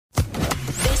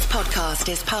podcast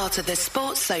is part of the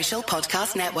Sports Social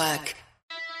Podcast Network.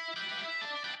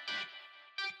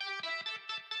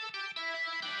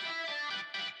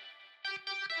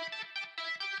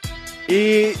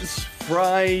 It's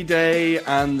Friday,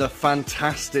 and the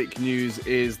fantastic news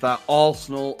is that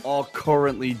Arsenal are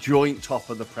currently joint top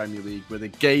of the Premier League with a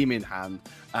game in hand,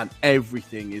 and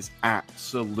everything is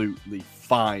absolutely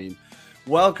fine.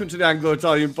 Welcome to the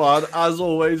Anglo-Italian Pod. As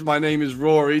always, my name is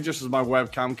Rory, just as my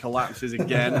webcam collapses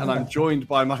again, and I'm joined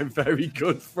by my very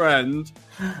good friend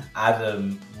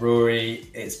Adam. Rory,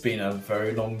 it's been a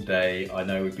very long day. I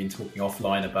know we've been talking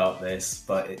offline about this,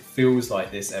 but it feels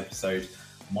like this episode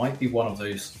might be one of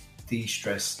those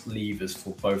de-stress levers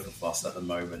for both of us at the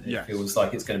moment. It feels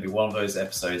like it's going to be one of those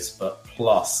episodes, but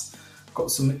plus got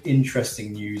some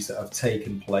interesting news that have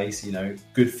taken place,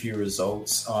 good few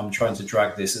results. I'm trying to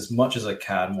drag this as much as I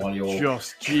can while you're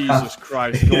just Jesus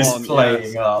Christ go on,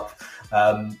 playing up.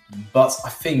 But I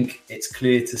think it's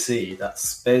clear to see that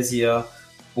Spezia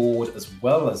board as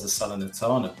well as the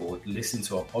Salernitana board listen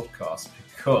to our podcast,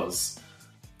 because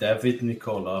David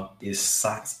Nicola is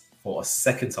sacked for a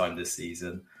second time this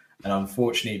season, and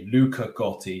unfortunately Luca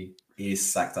Gotti is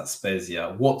sacked at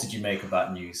Spezia. What did you make of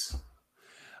that news?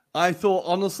 I thought,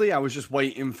 honestly, I was just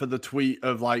waiting for the tweet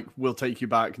of, we'll take you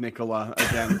back, Nicola,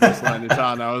 again, for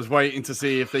Salernitana. I was waiting to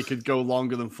see if they could go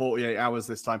longer than 48 hours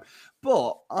this time.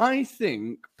 But I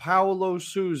think Paulo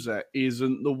Sousa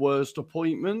isn't the worst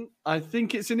appointment. I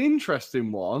think it's an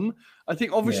interesting one. I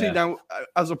think, obviously, now,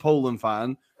 as a Poland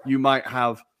fan, you might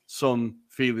have some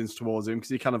feelings towards him because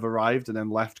he kind of arrived and then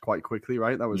left quite quickly,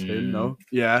 right? That was him, no?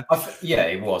 Yeah.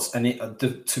 It was. And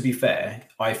to be fair,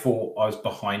 I thought I was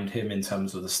behind him in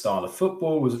terms of the style of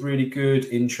football. It was really good,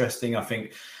 interesting. I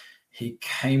think he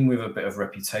came with a bit of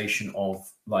reputation of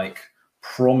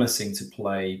promising to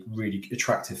play really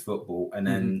attractive football, and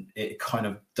then it kind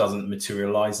of doesn't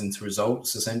materialize into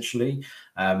results, essentially.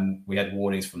 We had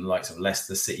warnings from the likes of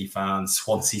Leicester City fans,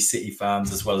 Swansea City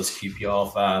fans, as well as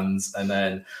QPR fans, and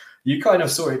then you kind of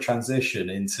saw it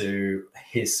transition into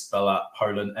his spell at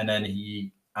Poland, and then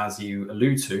he, as you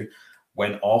allude to,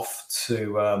 went off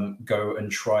to go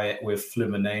and try it with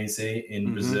Fluminense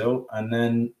in Brazil, and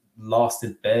then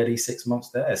lasted barely 6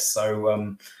 months there.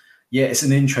 So it's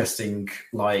an interesting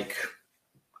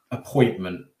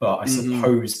appointment, but I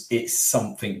suppose it's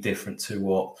something different to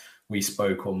what we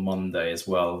spoke on Monday as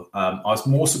well. I was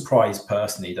more surprised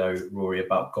personally, though, Rory,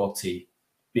 about Gotti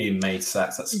being made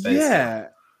sacked at Spezia. Yeah,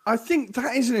 I think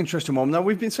that is an interesting one. Now,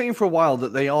 we've been saying for a while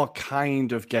that they are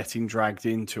kind of getting dragged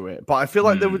into it, but I feel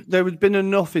like there would been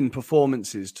enough in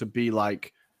performances to be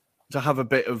to have a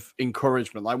bit of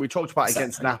encouragement. Like we talked about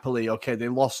against Napoli. Okay, they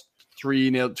lost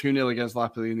 3-0, 2-0 against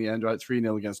Napoli in the end, right?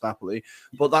 3-0 against Napoli.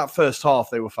 But that first half,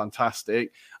 they were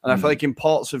fantastic. And I feel like in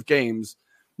parts of games,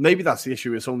 maybe that's the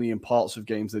issue. It's only in parts of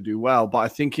games they do well. But I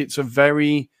think it's a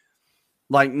very,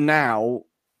 now,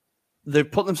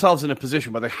 they've put themselves in a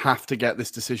position where they have to get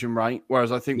this decision right.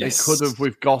 Whereas I think they could have,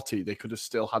 with Gotti, they could have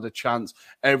still had a chance.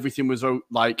 Everything was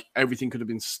everything could have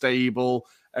been stable.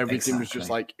 Everything was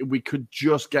just we could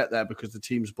just get there because the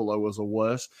teams below us are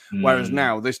worse. Whereas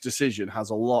now this decision has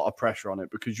a lot of pressure on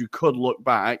it, because you could look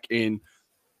back in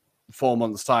 4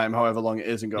 months' time, however long it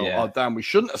is, and go, oh, damn, we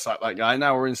shouldn't have sacked that guy.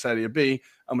 Now we're in Serie B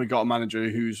and we've got a manager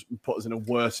who's put us in a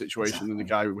worse situation than the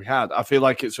guy we had. I feel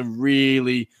like it's a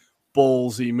really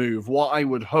ballsy move. What I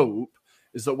would hope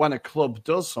is that when a club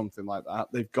does something like that,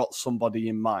 they've got somebody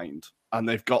in mind and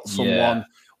they've got someone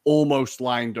almost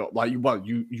lined up. You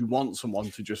want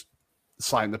someone to just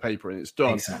sign the paper and it's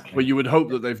done. Exactly. But you would hope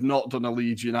that they've not done a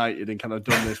Leeds United and kind of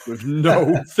done this with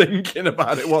no thinking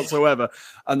about it whatsoever.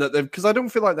 And that because I don't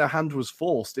feel like their hand was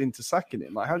forced into sacking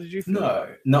him. How did you feel?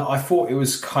 No, I thought it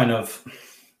was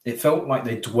it felt like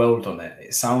they dwelled on it.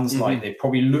 It sounds like they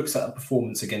probably looked at the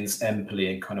performance against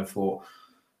Empoli and kind of thought,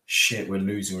 shit, we're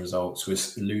losing results. We're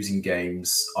losing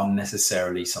games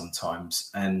unnecessarily sometimes.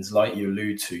 And like you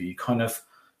allude to, you kind of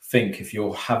think if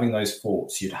you're having those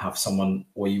thoughts, you'd have someone,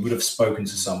 or you would have spoken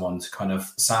to someone to kind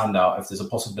of sound out if there's a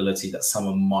possibility that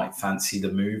someone might fancy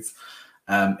the move.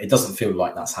 It doesn't feel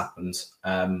like that's happened.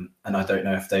 And I don't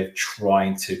know if they're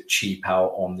trying to cheap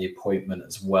out on the appointment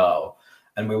as well.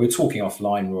 And we were talking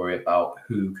offline, Rory, about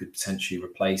who could potentially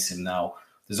replace him now.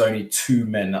 There's only two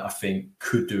men that I think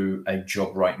could do a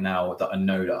job right now that I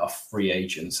know that are free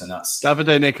agents, and that's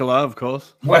Davide Nicola, of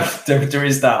course. Well, there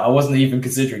is that. I wasn't even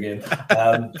considering him.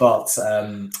 But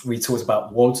we talked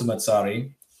about Walter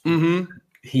Mazzari.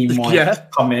 He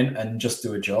might come in and just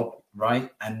do a job, right?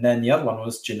 And then the other one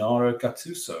was Gennaro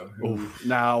Gattuso, who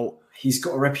now he's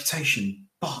got a reputation,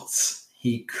 but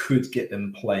he could get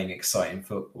them playing exciting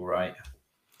football, right?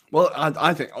 Well,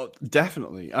 I think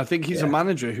definitely. I think he's a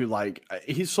manager who,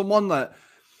 he's someone that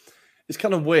it's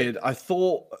kind of weird. I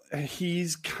thought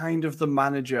he's kind of the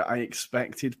manager I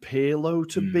expected Pirlo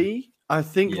to be. I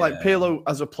think Pirlo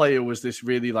as a player was this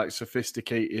really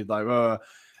sophisticated,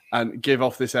 and give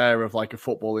off this air of a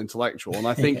football intellectual. And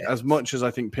I think as much as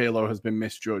I think Pirlo has been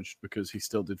misjudged because he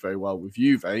still did very well with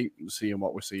Juve, seeing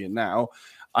what we're seeing now,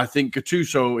 I think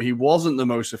Gattuso, he wasn't the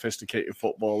most sophisticated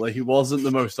footballer. He wasn't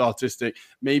the most artistic.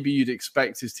 Maybe you'd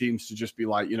expect his teams to just be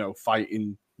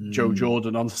fighting Joe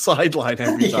Jordan on the sideline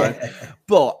every time.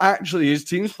 But actually, his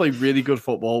teams played really good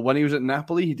football. When he was at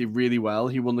Napoli, he did really well.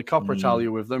 He won the Coppa Italia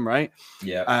with them, right?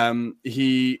 Yeah.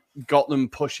 He got them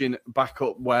pushing back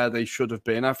up where they should have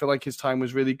been. I feel like his time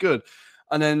was really good.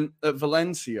 And then at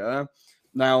Valencia,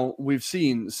 now we've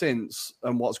seen since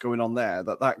and what's going on there,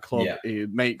 that club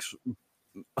it makes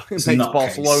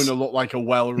Barcelona look like a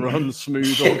well-run,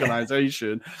 smooth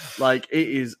organization. It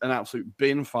is an absolute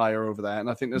bin fire over there. And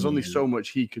I think there's only so much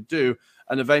he could do.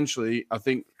 And eventually, I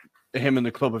think him and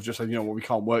the club have just said, we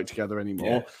can't work together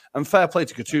anymore. And fair play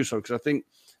to Gattuso, because I think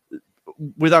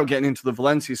without getting into the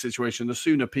Valencia situation, the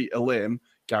sooner Peter Lim,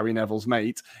 Gary Neville's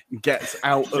mate, gets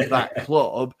out of that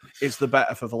club, it's the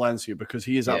better for Valencia, because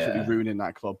he is absolutely ruining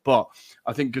that club. But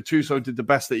I think Gattuso did the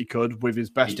best that he could with his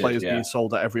best players being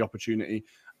sold at every opportunity.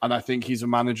 And I think he's a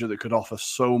manager that could offer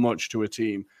so much to a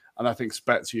team. And I think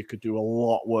Spezia could do a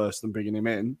lot worse than bringing him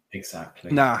in.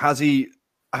 Exactly. Now, has he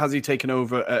taken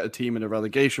over at a team in a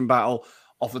relegation battle?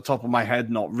 Off the top of my head,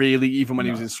 not really. Even when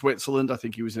he was in Switzerland, I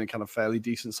think he was in a kind of fairly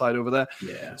decent side over there.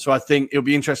 Yeah. So I think it'll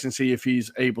be interesting to see if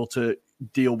he's able to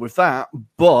deal with that.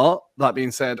 But that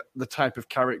being said, the type of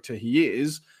character he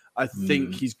is, I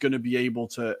think he's going to be able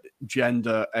to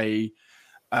gender an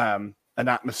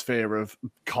atmosphere of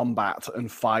combat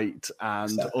and fight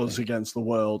and us against the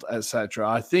world, etc.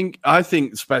 I think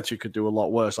Spezia could do a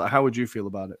lot worse. How would you feel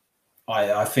about it?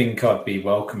 I think I'd be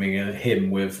welcoming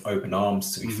him with open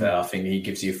arms, to be fair. I think he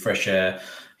gives you fresh air.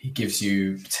 He gives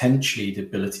you potentially the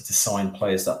ability to sign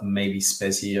players that maybe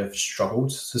Spezia have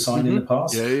struggled to sign in the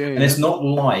past. And it's not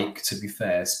to be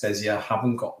fair, Spezia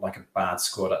haven't got a bad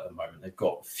squad at the moment. They've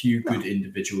got a few good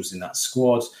individuals in that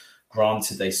squad.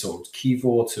 Granted, they sold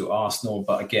Kivor to Arsenal.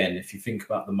 But again, if you think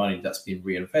about the money that's been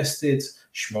reinvested,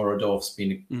 Shmorodov's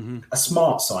been a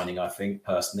smart signing, I think,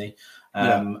 personally.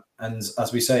 And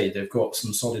as we say, they've got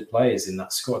some solid players in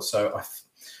that squad. So, I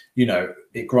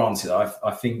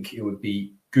think it would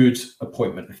be good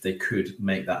appointment if they could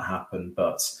make that happen.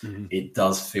 But it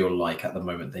does feel like at the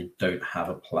moment they don't have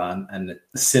a plan. And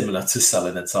similar to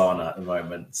Salernitana at the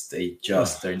moment, they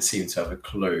just don't seem to have a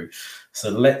clue. So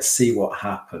let's see what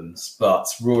happens. But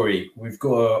Rory, we've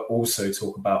got to also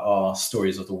talk about our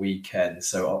stories of the weekend.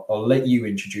 So I'll let you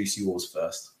introduce yours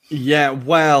first. Yeah,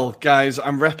 well, guys,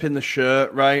 I'm repping the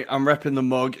shirt, right? I'm repping the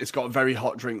mug. It's got a very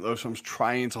hot drink, though, so I'm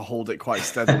trying to hold it quite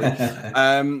steadily.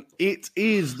 It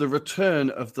is the return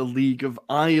of the League of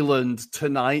Ireland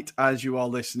tonight, as you are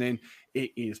listening.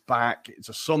 It is back. It's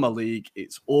a summer league.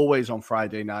 It's always on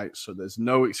Friday night, so there's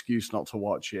no excuse not to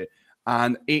watch it.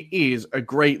 And it is a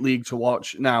great league to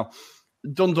watch. Now,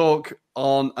 Dundalk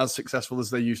aren't as successful as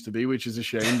they used to be, which is a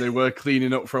shame. They were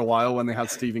cleaning up for a while when they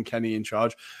had Stephen Kenny in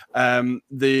charge.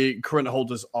 The current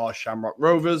holders are Shamrock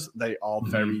Rovers. They are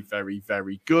very, very,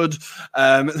 very good.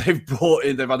 They've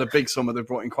had a big summer. They've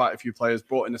brought in quite a few players,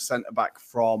 brought in a centre-back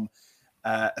from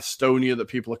Estonia that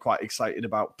people are quite excited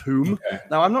about, Poom. Okay.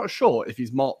 Now, I'm not sure if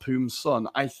he's Mart Poom's son.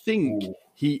 I think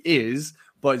he is,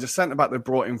 but he's a centre-back they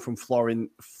brought in from Florina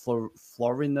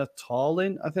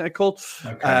Tallinn, I think they're called,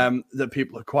 that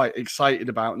people are quite excited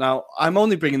about. Now, I'm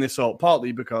only bringing this up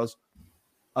partly because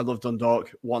I love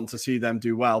Dundalk, want to see them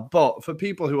do well. But for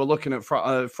people who are looking at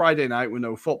Friday night with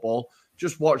no football,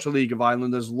 just watch the League of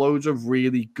Ireland. There's loads of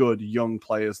really good young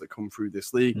players that come through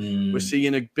this league. We're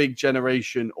seeing a big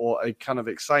generation, or a kind of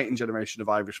exciting generation of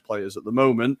Irish players at the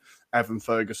moment. Evan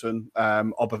Ferguson,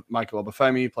 Michael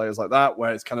Obafemi, players like that,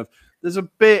 where it's kind of, there's a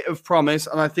bit of promise.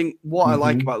 And I think what I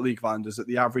like about League of Ireland is that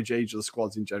the average age of the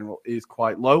squads in general is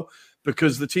quite low,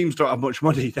 because the teams don't have much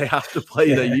money. They have to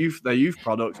play their youth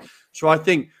product. So I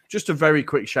think just a very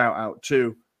quick shout out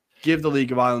to give the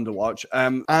League of Ireland a watch.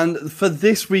 And for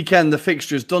this weekend, the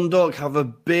fixtures, Dundalk have a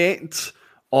bit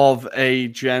of a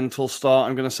gentle start,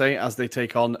 I'm going to say, as they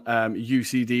take on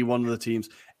UCD, one of the teams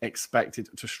expected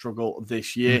to struggle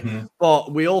this year.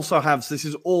 But we also have, so this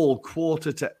is all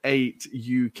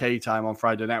 7:45 UK time on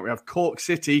Friday night. We have Cork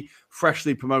City,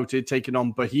 freshly promoted, taking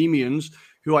on Bohemians,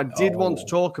 who I did want to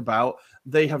talk about.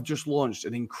 They have just launched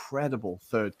an incredible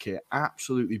third kit,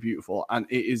 absolutely beautiful, and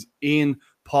it is in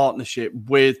partnership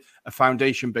with a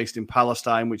foundation based in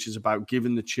Palestine, which is about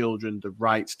giving the children the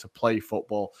rights to play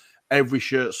football. Every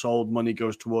shirt sold, money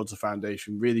goes towards the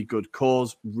foundation. Really good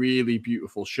cause, really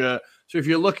beautiful shirt. So if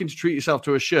you're looking to treat yourself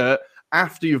to a shirt,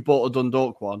 after you've bought a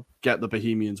Dundalk one, get the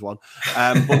Bohemians one.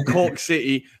 But Cork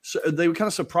City, they were kind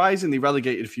of surprisingly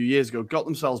relegated a few years ago, got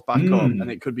themselves back up, and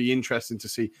it could be interesting to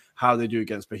see how they do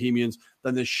against Bohemians.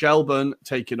 Then there's Shelburne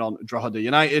taking on Drogheda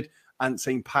United, and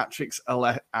St. Patrick's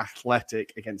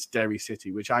Athletic against Derry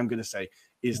City, which I'm going to say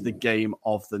is the game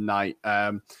of the night.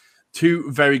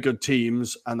 Two very good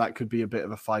teams, and that could be a bit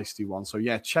of a feisty one. So,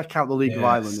 yeah, check out the League of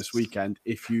Ireland this weekend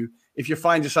if you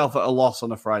find yourself at a loss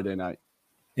on a Friday night.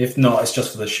 If not, it's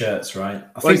just for the shirts, right?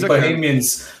 I think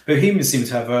Bohemians seem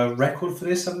to have a record for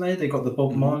this, haven't they? They got the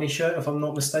Bob Marley shirt, if I'm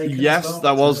not mistaken. Yes,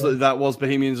 that was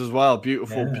Bohemians as well.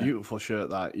 Beautiful shirt.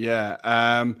 That,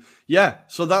 yeah.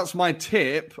 So that's my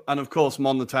tip, and of course, I'm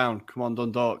on the town. Come on,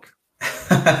 Dundalk.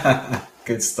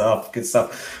 Good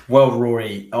stuff. Well,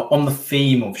 Rory, on the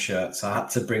theme of shirts, I had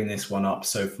to bring this one up.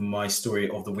 So for my story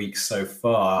of the week so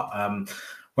far,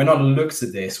 when I looked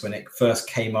at this, when it first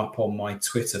came up on my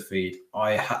Twitter feed,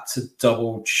 I had to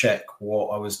double check what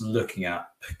I was looking at,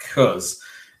 because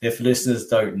if listeners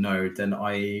don't know, then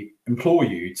I implore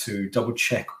you to double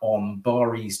check on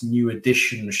Bari's new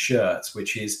edition shirts,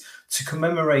 which is to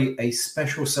commemorate a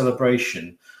special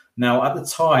celebration. Now, at the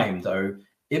time, though,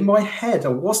 in my head, I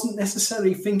wasn't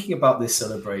necessarily thinking about this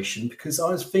celebration because I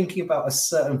was thinking about a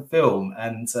certain film,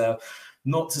 and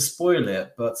not to spoil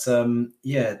it, but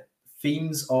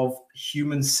themes of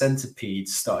human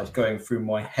centipedes started going through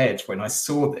my head when I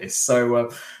saw this. So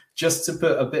just to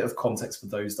put a bit of context for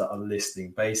those that are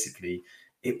listening, basically,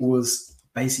 it was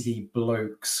basically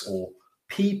blokes or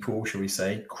people, shall we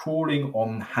say, crawling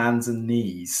on hands and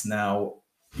knees. Now,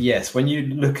 yes, when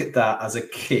you look at that as a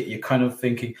kid, you're kind of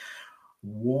thinking,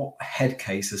 what head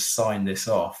case has signed this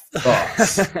off?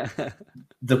 But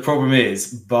the problem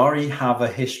is, Bari have a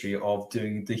history of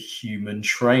doing the human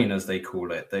train, as they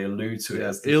call it. They allude to it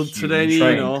as the human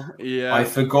train. Yeah. I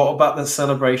forgot about the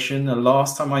celebration. The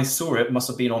last time I saw it must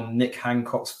have been on Nick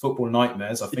Hancock's Football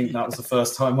Nightmares. I think that was the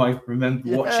first time I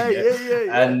remember watching it.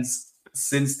 And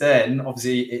since then,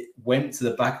 obviously, it went to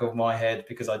the back of my head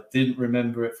because I didn't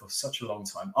remember it for such a long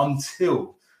time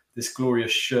until this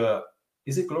glorious shirt.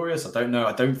 Is it glorious? I don't know.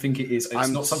 I don't think it is. It's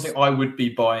not something I would be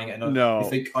buying. And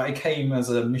if it came as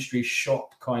a mystery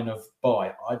shop kind of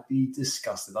buy, I'd be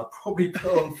disgusted. I'd probably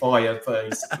put it on fire,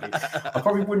 basically. I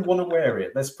probably wouldn't want to wear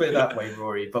it. Let's put it that way,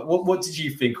 Rory. But what did you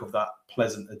think of that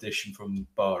pleasant addition from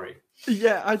Bari?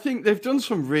 Yeah, I think they've done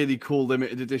some really cool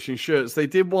limited edition shirts. They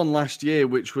did one last year,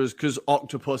 which was because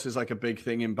octopus is like a big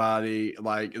thing in Bari.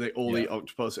 Like they all eat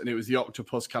octopus, and it was the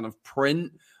octopus kind of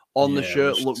print on the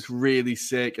shirt, looked really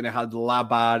sick, and it had La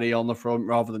Bari on the front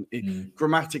rather than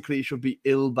grammatically it should be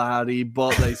Il Bari,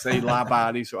 but they say La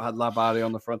Bari, so it had La Bari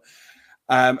on the front.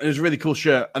 It was a really cool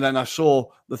shirt. And then I saw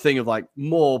the thing of like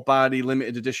more Bari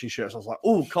limited edition shirts. I was like,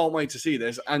 oh, can't wait to see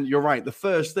this. And you're right. The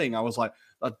first thing I was like,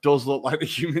 that does look like the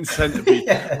human centipede.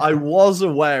 I was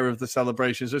aware of the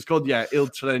celebration. So it's called, Il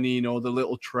Trenino, the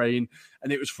little train.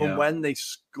 And it was from when they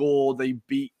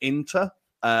beat Inter.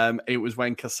 It was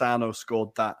when Cassano scored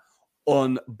that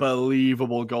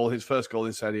unbelievable goal, his first goal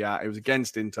in Serie A. It was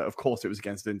against Inter. Of course it was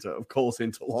against Inter. Of course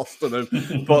Inter lost to them.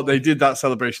 But they did that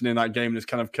celebration in that game,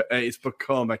 and it's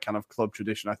become a kind of club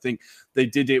tradition. I think they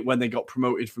did it when they got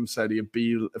promoted from Serie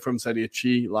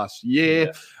C last year.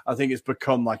 Yeah. I think it's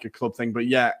become like a club thing. But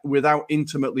without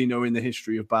intimately knowing the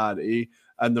history of Bari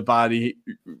and the Bari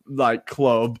like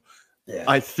club,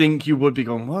 I think you would be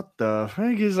going, what the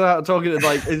heck is that? Talking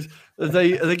like, are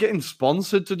they getting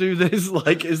sponsored to do this?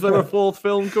 Like, is there a fourth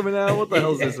film coming out? What the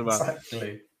hell is this about?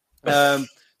 Exactly.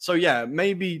 So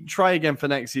maybe try again for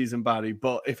next season, Barry.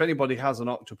 But if anybody has one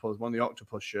of the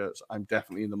octopus shirts, I'm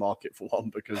definitely in the market for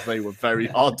one because they were very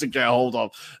hard to get hold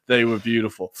of. They were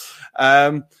beautiful.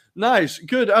 Nice,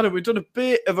 good, Adam. We've done a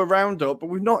bit of a roundup, but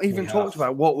we've not even talked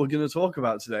about what we're going to talk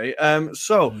about today.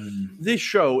 This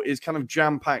show is kind of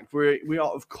jam-packed. We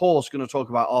are, of course, going to talk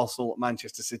about Arsenal,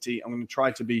 Manchester City. I'm going to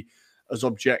try to be as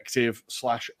objective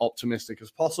 / optimistic as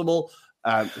possible.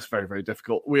 It's very, very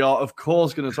difficult. We are, of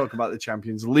course, going to talk about the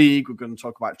Champions League. We're going to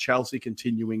talk about Chelsea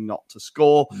continuing not to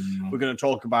score. We're going to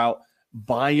talk about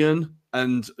Bayern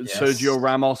and Sergio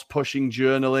Ramos pushing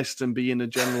journalists and being a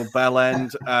general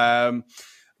bellend.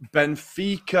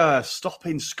 Benfica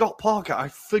stopping Scott Parker. I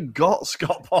forgot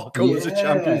Scott Parker was a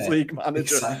Champions League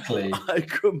manager. Exactly. I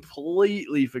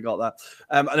completely forgot that.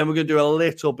 And then we're going to do a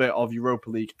little bit of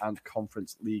Europa League and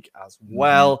Conference League as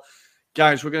well.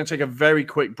 Guys, we're going to take a very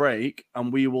quick break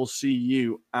and we will see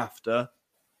you after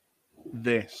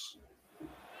this.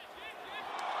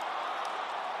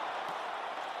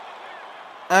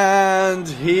 And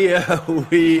here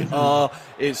we are.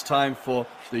 It's time for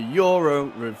the Euro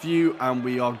review, and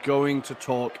we are going to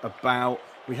talk about,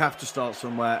 we have to start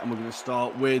somewhere, and we're going to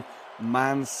start with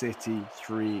Man City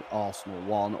 3, Arsenal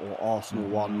 1, or Arsenal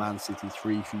 1, Man City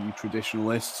 3 for you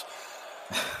traditionalists.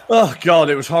 Oh, God,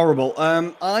 it was horrible.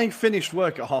 I finished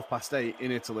work at 8:30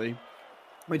 in Italy,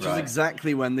 which is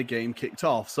exactly when the game kicked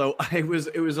off. So it was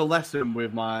a lesson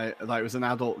with it was an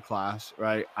adult class,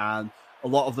 right? And a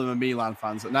lot of them are Milan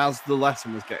fans. And as the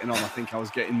lesson was getting on, I think I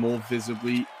was getting more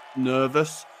visibly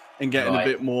nervous and getting a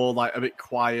bit more, a bit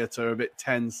quieter, a bit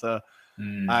tenser.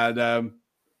 And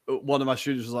one of my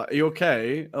students was like, "Are you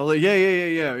okay?" I was like,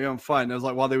 yeah, I'm fine. And I was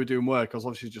like, while they were doing work, I was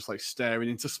obviously just staring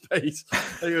into space.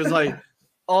 And he was like,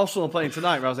 Arsenal are playing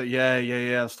tonight. Where I was like,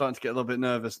 yeah. I'm starting to get a little bit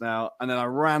nervous now. And then I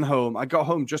ran home. I got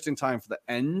home just in time for the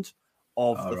end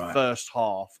of the first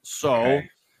half. So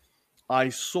I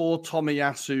saw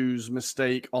Tomiyasu's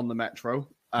mistake on the metro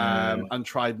and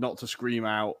tried not to scream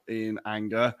out in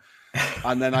anger.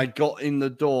 And then I got in the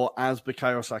door as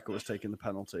Bukayo Saka was taking the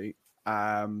penalty.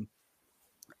 And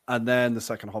then the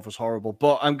second half was horrible.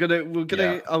 But I'm gonna look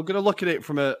at it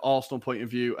from an Arsenal point of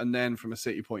view and then from a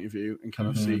City point of view and kind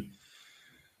of see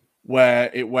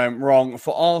where it went wrong.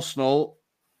 For Arsenal,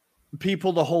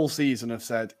 people the whole season have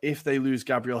said if they lose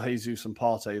Gabriel Jesus and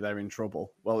Partey, they're in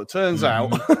trouble. Well, it turns out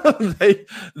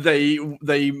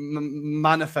they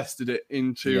manifested it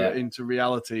into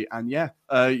reality, and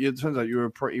it turns out you were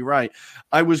pretty right.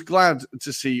 I was glad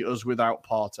to see us without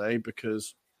Partey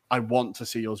because I want to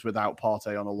see us without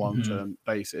Partey on a long-term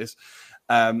basis.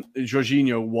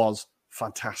 Jorginho was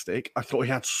fantastic. I thought he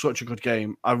had such a good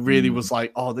game. I really was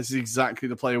like, oh, this is exactly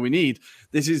the player we need.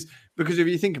 This is because if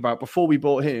you think about it, before we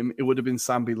bought him, it would have been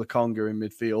Sambi Lokonga in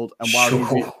midfield. And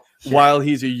while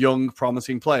he's a young,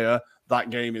 promising player, that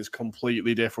game is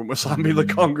completely different with Sambi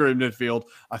Lokonga in midfield.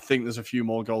 I think there's a few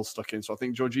more goals stuck in. So I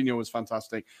think Jorginho was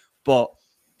fantastic. But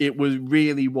it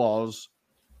really was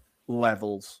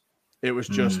levels. It was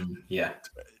just,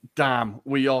 damn,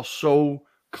 we are so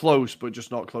close, but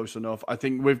just not close enough. I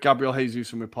think with Gabriel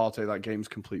Jesus and with Partey, that game's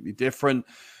completely different.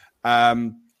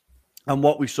 And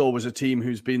what we saw was a team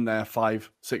who's been there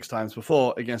 5-6 times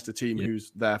before against a team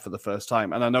who's there for the first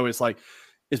time. And I know it's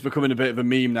becoming a bit of a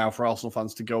meme now for Arsenal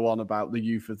fans to go on about the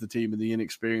youth of the team and the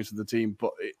inexperience of the team, but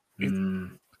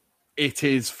it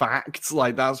is facts.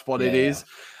 That's what it is.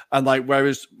 And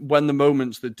whereas when the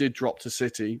moments that did drop to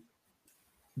City,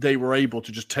 they were able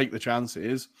to just take the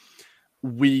chances.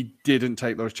 We didn't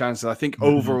take those chances. I think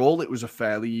overall it was a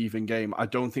fairly even game. I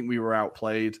don't think we were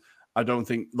outplayed. I don't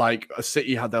think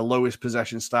City had their lowest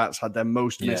possession stats, had their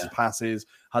most missed passes,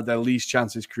 had their least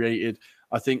chances created.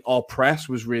 I think our press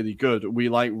was really good. We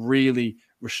really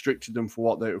restricted them from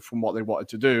what they wanted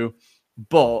to do,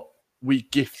 but we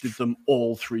gifted them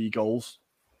all 3 goals.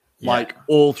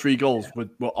 All 3 goals were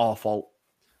our fault.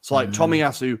 So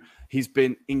Tomiyasu, he's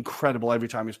been incredible every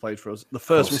time he's played for us. The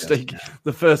first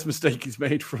mistake he's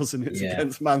made for us, and it's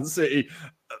against Man City.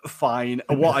 Fine.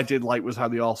 What I did like was how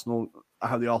the Arsenal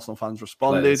fans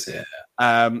responded.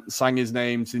 Sang his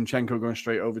name, Zinchenko going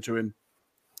straight over to him.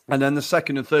 And then the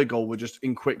second and third goal were just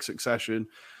in quick succession.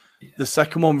 The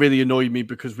second one really annoyed me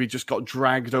because we just got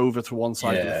dragged over to one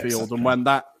side of the field. Exactly. And when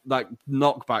that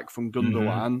knockback from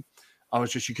Gundogan,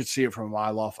 you could see it from a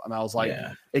mile off. And I was like,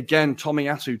 again,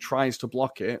 Tomiyasu tries to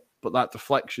block it, but that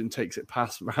deflection takes it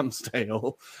past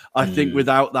Ramsdale. I think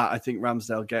without that, I think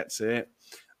Ramsdale gets it.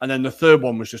 And then the third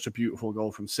one was just a beautiful goal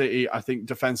from City. I think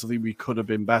defensively we could have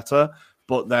been better,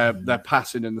 but their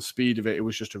passing and the speed of it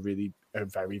was just a very,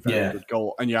 very good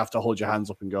goal. And you have to hold your hands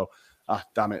up and go,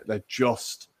 damn it, they're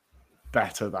just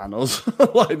better than us.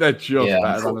 They're just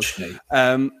better than us.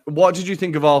 What did you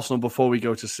think of Arsenal before we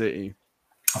go to City?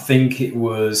 I think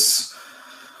his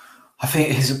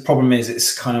problem is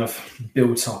it's kind of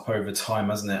built up over time,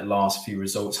 hasn't it? Last few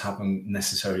results haven't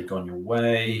necessarily gone your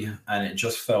way. And it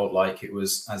just felt like it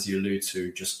was, as you allude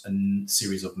to, just a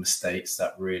series of mistakes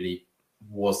that really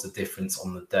was the difference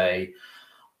on the day.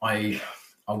 I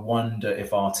wonder if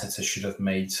Arteta should have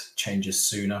made changes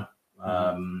sooner.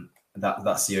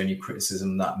 That's the only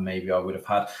criticism that maybe I would have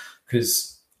had.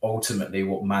 Because ultimately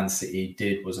what Man City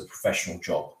did was a professional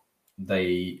job.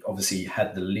 They obviously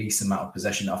had the least amount of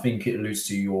possession. I think it alludes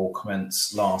to your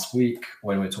comments last week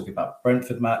when we were talking about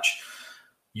Brentford match.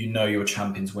 You know you're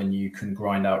champions when you can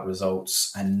grind out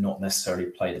results and not necessarily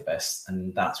play the best.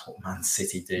 And that's what Man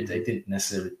City did. They didn't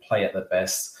necessarily play at their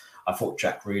best. I thought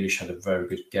Jack Grealish had a very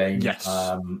good game. Yes.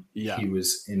 He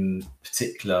was in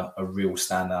particular a real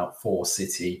standout for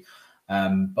City.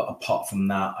 But apart from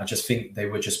that, I just think they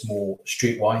were just more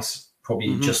streetwise.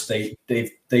 Probably just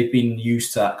they've been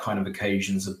used to that kind of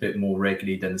occasions a bit more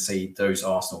regularly than, say, those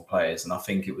Arsenal players. And I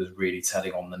think it was really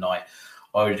telling on the night.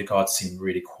 Odegaard seemed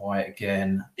really quiet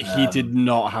again. He did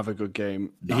not have a good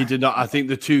game. No, he did not. I think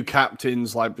the two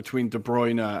captains, like between De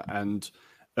Bruyne and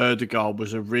Odegaard,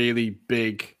 was a really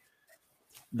big.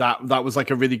 That was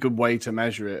like a really good way to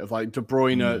measure it. Of like De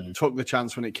Bruyne took the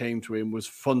chance when it came to him, was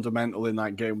fundamental in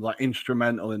that game, like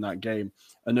instrumental in that game,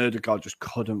 and Odegaard just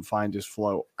couldn't find his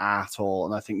flow at all.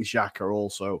 And I think Xhaka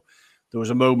also. There was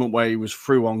a moment where he was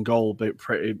through on goal, but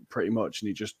pretty much, and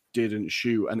he just didn't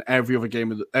shoot. And every other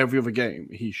game,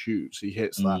 he shoots, he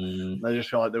hits that. And I just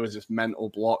feel like there was this mental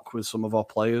block with some of our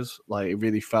players. Like it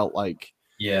really felt like,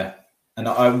 yeah. And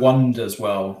I wonder as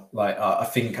well. Like I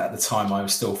think at the time I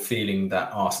was still feeling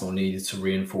that Arsenal needed to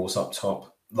reinforce up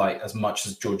top. Like as much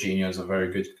as Jorginho is a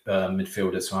very good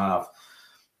midfielder to have,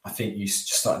 I think you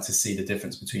just started to see the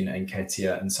difference between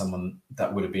Nketiah and someone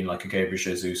that would have been like a Gabriel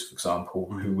Jesus, for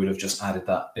example, who would have just added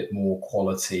that bit more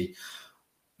quality.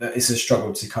 It's a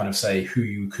struggle to kind of say who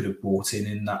you could have brought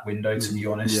in that window, to be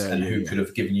honest, and who could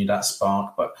have given you that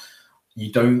spark. But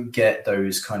you don't get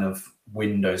those kind of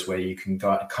windows where you can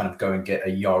go and get a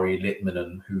Yari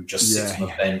Litmanen who just sits on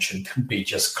the bench and can be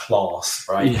just class,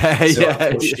 right?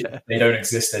 They don't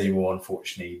exist anymore,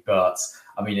 unfortunately. But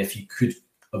I mean, if you could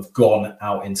have gone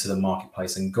out into the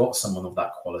marketplace and got someone of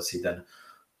that quality, then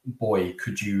boy,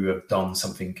 could you have done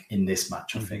something in this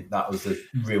match. I think that was the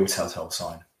real telltale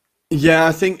sign. Yeah,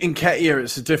 I think Nketiah,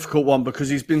 it's a difficult one because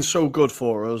he's been so good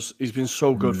for us. He's been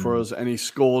so good for us, and he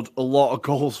scored a lot of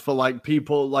goals for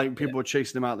people were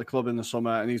chasing him out of the club in the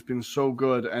summer, and he's been so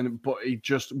good. But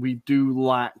we do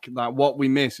lack that. What we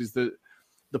miss is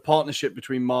the partnership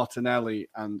between Martinelli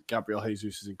and Gabriel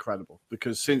Jesus is incredible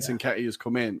because since Nketiah has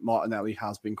come in, Martinelli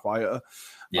has been quieter.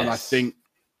 Yes. And I think,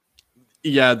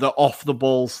 the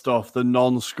off-the-ball stuff, the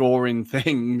non-scoring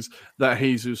things that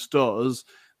Jesus does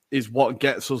is what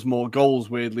gets us more goals,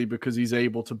 weirdly, because he's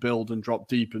able to build and drop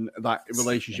deep and that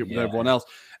relationship with everyone else.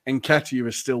 And Nketiah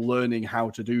is still learning how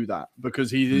to do that because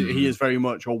he is very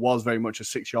much or was very much a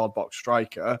 6-yard box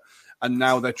striker. And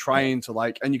now they're trying to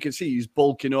and you can see he's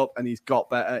bulking up and he's got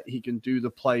better. He can do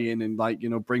the play in and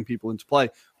bring people into play,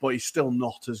 but he's still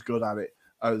not as good at it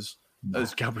as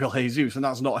Gabriel Jesus. And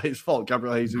that's not his fault.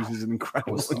 Gabriel Jesus is an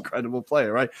incredible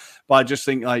player, right? But I just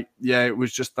think it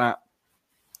was just that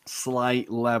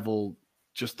slight level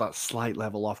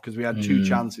off because we had two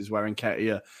chances where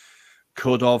Nketiah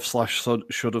could have /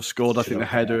 should have scored. I think the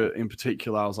header in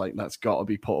particular, I was like, that's got to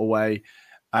be put away.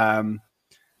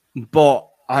 But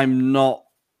I'm not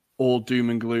all doom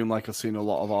and gloom like I've seen a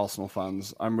lot of Arsenal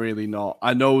fans. I'm really not.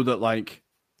 I know that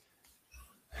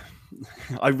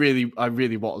I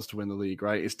really want us to win the league,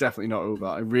 right? It's definitely not over.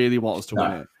 I really want us to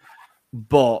win it.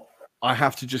 But I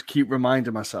have to just keep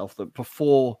reminding myself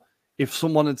that if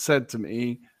someone had said to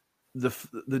me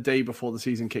the day before the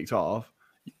season kicked off,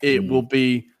 it will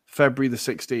be February the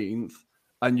 16th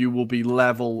and you will be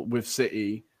level with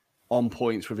City on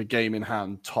points with a game in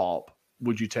hand top,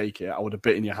 would you take it? I would have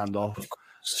bitten your hand off.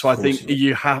 So I think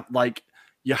you have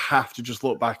to just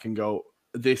look back and go,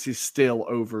 this is still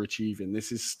overachieving.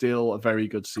 This is still a very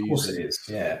good season. Of course it is,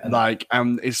 yeah.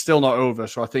 And it's still not over.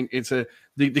 So I think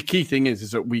the key thing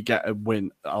is that we get a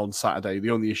win on Saturday.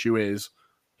 The only issue is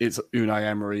it's Unai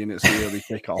Emery and it's the early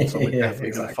kickoff, so we're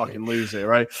definitely going to fucking lose it,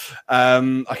 right?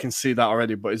 I can see that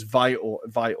already, but it's vital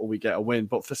we get a win.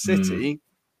 But for City,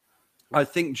 I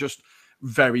think just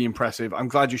very impressive. I'm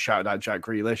glad you shouted out Jack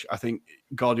Grealish. I think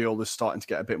Guardiola's starting to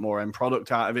get a bit more end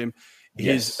product out of him.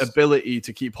 His ability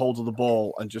to keep hold of the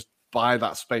ball and just buy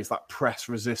that space, that press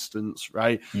resistance,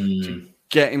 right? To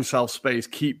get himself space,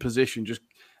 keep possession,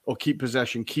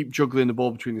 keep juggling the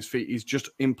ball between his feet. He's just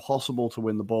impossible to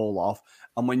win the ball off.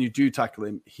 And when you do tackle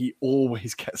him, he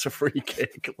always gets a free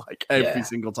kick, every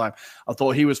single time. I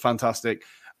thought he was fantastic.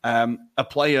 A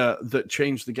player that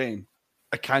changed the game,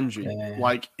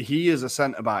 Akanji. He is a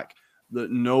centre-back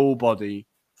that nobody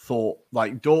thought,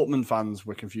 Dortmund fans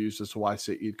were confused as to why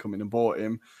City had come in and bought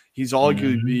him. He's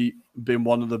arguably been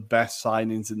one of the best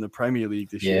signings in the Premier League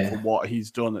this year for what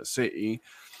he's done at City,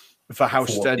 for how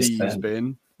steady he's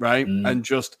been, right? And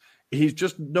he's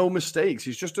just no mistakes.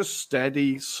 He's just a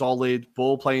steady, solid,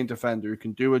 ball-playing defender who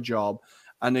can do a job.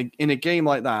 And in a game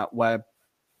like that, where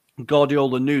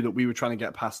Guardiola knew that we were trying to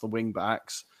get past the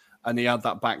wing-backs, and he had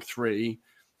that back three,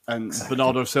 and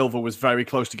Bernardo Silva was very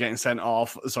close to getting sent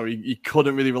off, so he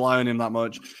couldn't really rely on him that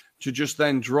much, to just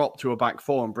then drop to a back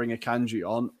four and bring Akanji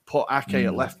on, put Ake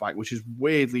at left back, which is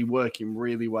weirdly working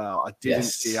really well. I didn't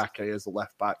see Ake as the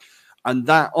left back. And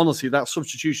that, honestly, that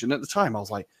substitution, at the time, I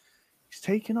was like, he's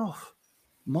taken off.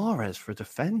 Mahrez for a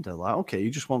defender. Like, okay, he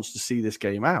just wants to see this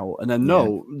game out. And then,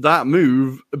 no, that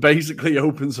move basically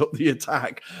opens up the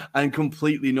attack and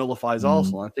completely nullifies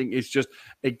Arsenal. I think it's just,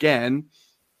 again,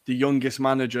 the youngest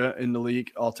manager in the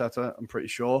league, Arteta, I'm pretty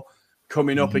sure,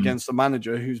 coming up against a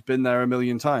manager who's been there a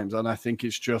million times. And I think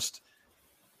it's just,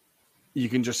 you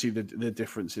can just see the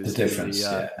differences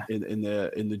in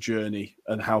the journey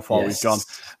and how far we've gone.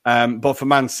 But for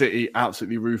Man City,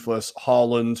 absolutely ruthless.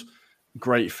 Haaland,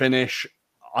 great finish.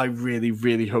 I really,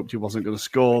 really hoped he wasn't going to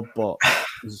score, but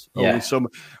there's only some.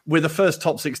 We're the first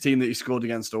top 16 that he scored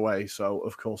against away, so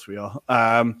of course we are.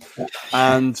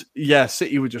 And yeah,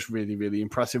 City were just really, really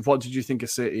impressive. What did you think of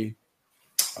City?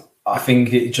 I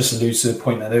think it just alludes to the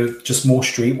point that they were just more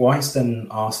streetwise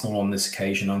than Arsenal on this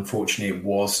occasion. Unfortunately, it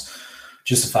was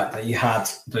just the fact that you had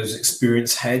those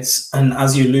experienced heads. And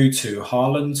as you allude to,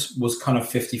 Haaland was kind of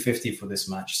 50-50 for this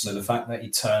match. So the fact that he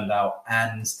turned out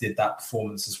and did that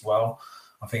performance as well,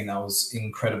 I think that was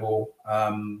incredible.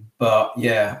 But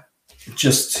yeah,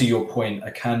 just to your point,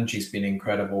 Akanji's been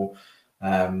incredible.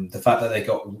 The fact that they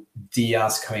got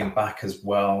Diaz coming back as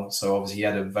well. So obviously he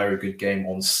had a very good game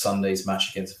on Sunday's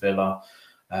match against Villa.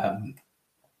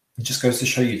 It just goes to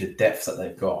show you the depth that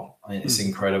they've got. I mean, it's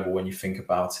incredible when you think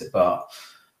about it. But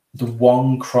the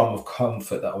one crumb of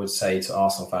comfort that I would say to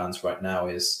Arsenal fans right now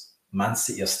is Man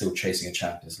City are still chasing a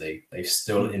Champions League. They're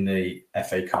still in the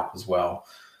FA Cup as well.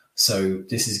 So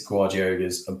this is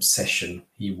Guardiola's obsession.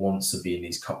 He wants to be in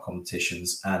these cup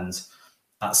competitions. And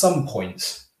at some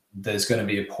point, there's going to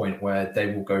be a point where they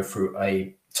will go through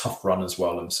a tough run as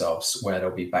well themselves, where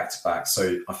they'll be back-to-back.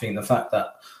 So I think the fact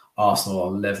that Arsenal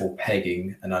are level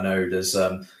pegging, and I know there's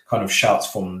kind of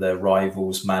shouts from their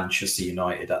rivals, Manchester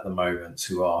United at the moment,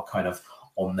 who are kind of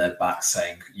on their back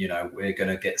saying, you know, we're going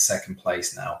to get second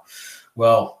place now.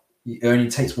 Well, it only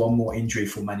takes one more injury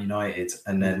for Man United,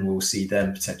 and then we'll see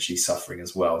them potentially suffering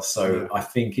as well. So I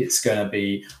think it's going to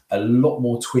be a lot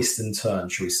more twist and turn,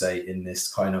 shall we say, in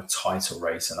this kind of title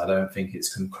race. And I don't think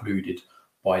it's concluded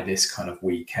by this kind of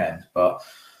weekend. But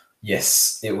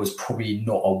yes, it was probably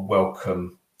not a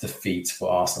welcome defeat for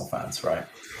Arsenal fans, right?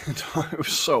 It was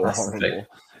so horrible.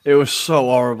 It was so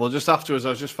horrible. Just afterwards,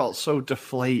 I just felt so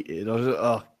deflated. I was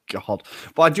oh God.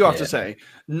 But I do have to say,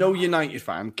 no United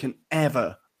fan can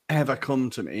ever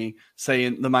come to me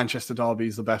saying the Manchester Derby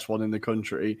is the best one in the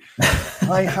country.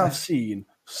 I have seen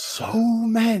so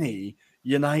many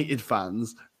United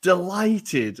fans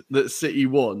delighted that City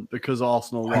won because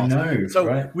Arsenal lost. I know,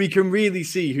 so we can really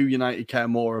see who United care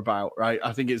more about, right?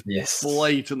 I think it's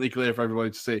blatantly clear for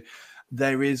everybody to see.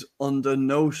 There is under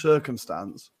no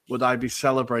circumstance would I be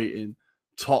celebrating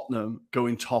Tottenham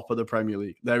going top of the Premier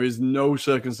League. There is no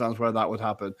circumstance where that would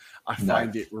happen. I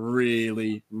find it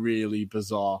really, really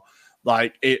bizarre.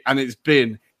 Like it, and it's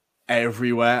been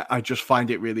everywhere. I just find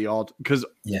it really odd because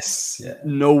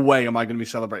no way am I going to be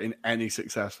celebrating any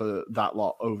success for that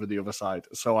lot over the other side.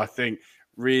 So I think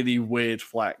really weird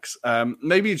flex.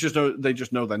 Maybe it's just they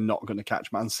just know they're not going to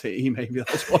catch Man City. Maybe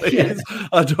that's what it is.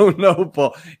 I don't know,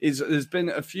 but there's been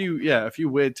a few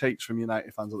weird takes from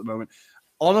United fans at the moment.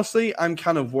 Honestly, I'm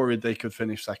kind of worried they could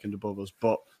finish second above us,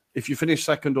 but if you finish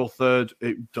second or third,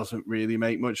 it doesn't really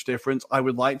make much difference. I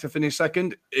would like to finish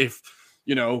second if,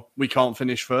 you know, we can't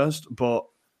finish first, but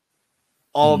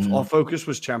our focus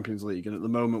was Champions League, and at the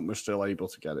moment we're still able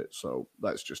to get it. So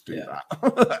let's just do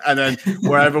that. And then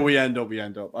wherever we end up, we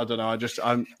end up. I don't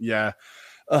know.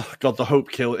 Oh, God, the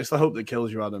hope kills. It's the hope that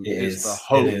kills you, Adam. It's the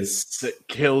hope that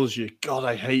kills you. God,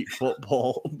 I hate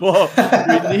football. But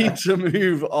we need to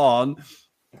move on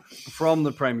from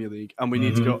the Premier League, and we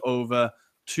need to go over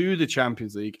to the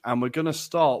Champions League. And we're going to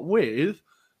start with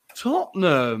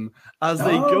Tottenham as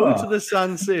they go to the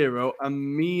San Siro,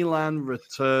 and Milan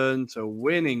return to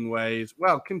winning ways.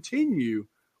 Well, continue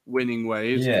winning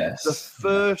ways. Yes. The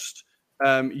first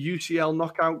UCL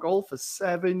knockout goal for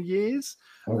 7 years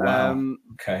in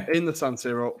the San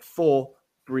Siro for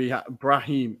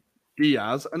Brahim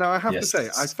Diaz. And now I have to say,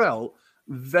 I felt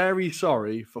very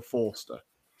sorry for Forster.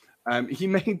 He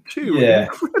made two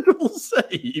incredible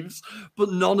saves,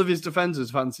 but none of his defenders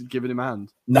fancied giving him a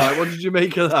hand. No. What did you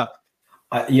make of that?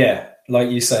 Like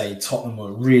you say, Tottenham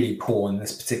were really poor in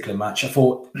this particular match. I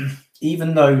thought,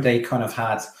 even though they kind of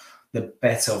had the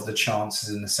better of the chances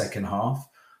in the second half,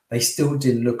 they still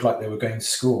didn't look like they were going to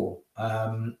score.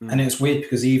 And it's weird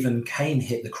because even Kane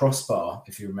hit the crossbar,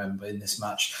 if you remember, in this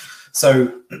match.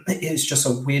 So it's just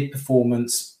a weird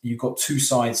performance. You've got two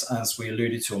sides, as we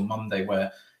alluded to on Monday,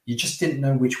 where you just didn't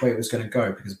know which way it was going to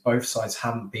go because both sides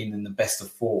haven't been in the best of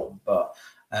form. But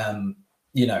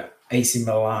AC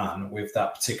Milan with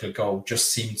that particular goal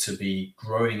just seemed to be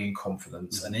growing in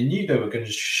confidence, and they knew they were going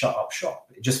to shut up shop.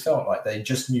 It just felt like they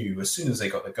just knew as soon as they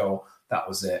got the goal, that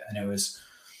was it. And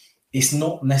it's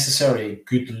not necessarily a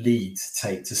good lead to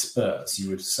take to Spurs, you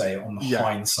would say, on the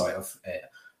hindsight of it.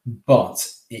 But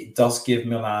it does give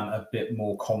Milan a bit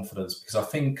more confidence, because I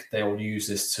think they'll use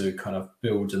this to kind of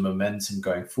build a momentum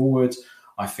going forward.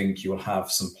 I think you'll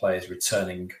have some players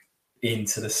returning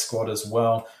into the squad as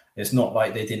well. It's not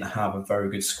like they didn't have a very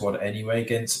good squad anyway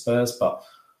against Spurs, but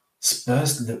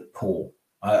Spurs looked poor.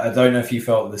 I don't know if you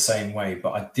felt the same way,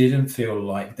 but I didn't feel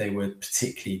like they were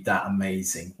particularly that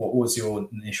amazing. What was your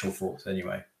initial thoughts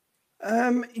anyway?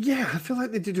 I feel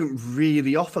like they didn't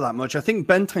really offer that much. I think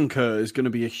Bentancur is going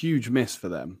to be a huge miss for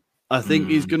them. I think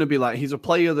he's going to be he's a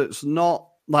player that's not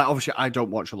obviously I don't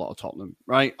watch a lot of Tottenham,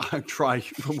 right? I try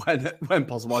when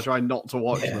possible, I try not to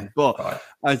watch them. But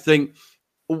I think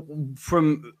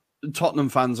from Tottenham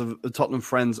friends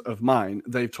of mine,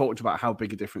 they've talked about how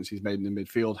big a difference he's made in the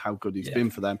midfield, how good he's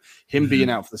been for them. Him being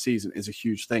out for the season is a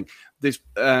huge thing. This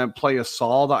player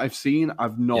Saar that I've seen,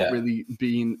 I've not really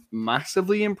been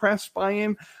massively impressed by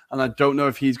him, and I don't know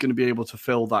if he's going to be able to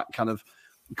fill that kind of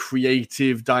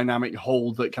creative, dynamic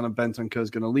hole that kind of Bentancur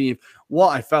is going to leave. What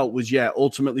I felt was,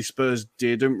 ultimately Spurs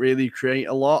didn't really create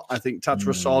a lot. I think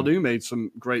Tatarusanu made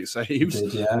some great saves.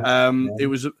 It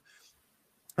was.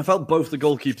 I felt both the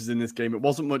goalkeepers in this game. It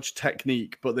wasn't much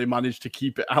technique, but they managed to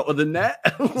keep it out of the net.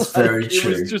 Very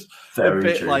true. It was just a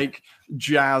bit like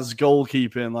jazz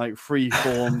goalkeeping, like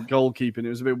free-form goalkeeping. It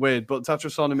was a bit weird, but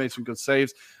Tatarusanu made some good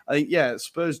saves. I think,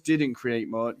 Spurs didn't create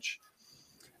much.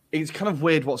 It's kind of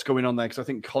weird what's going on there, because I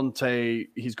think Conte,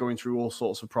 he's going through all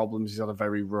sorts of problems. He's had a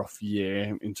very rough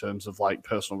year in terms of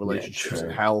personal relationships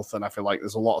and health, and I feel like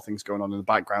there's a lot of things going on in the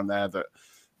background there that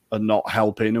are not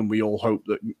helping, and we all hope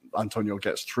that Antonio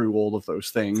gets through all of those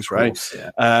things, right? Course,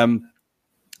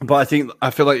 but I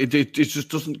feel like it just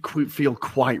doesn't feel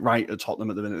quite right at Tottenham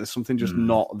at the minute. There's something just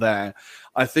not there.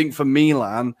 I think for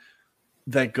Milan,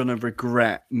 they're going to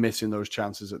regret missing those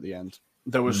chances at the end.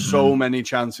 There were so many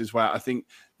chances where I think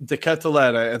De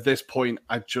Ketelaere, at this point,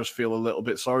 I just feel a little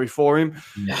bit sorry for him,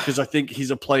 because I think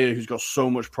he's a player who's got so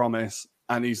much promise,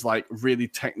 and he's really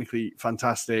technically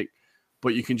fantastic,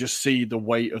 but you can just see the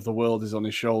weight of the world is on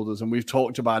his shoulders. And we've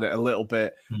talked about it a little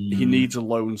bit. He needs a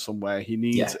loan somewhere. He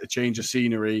needs a change of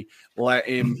scenery. Let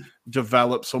him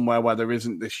develop somewhere where there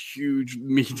isn't this huge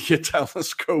media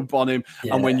telescope on him.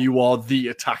 And when you are the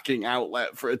attacking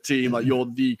outlet for a team, you're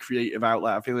the creative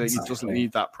outlet, I feel like he doesn't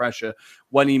need that pressure.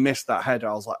 When he missed that header,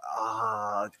 I was like,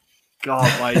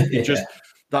 God, it just...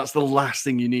 That's the last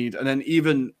thing you need. And then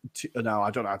even... I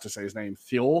don't know how to say his name.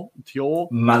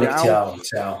 Malik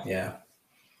Thiaw,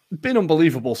 been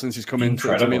unbelievable since he's come into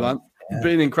Milan.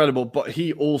 Been incredible, but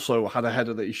he also had a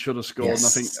header that he should have scored. And I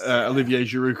think Olivier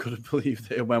Giroud could have believed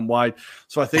that it went wide.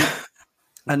 So I think,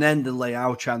 and then the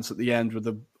Leao chance at the end with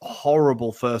a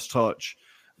horrible first touch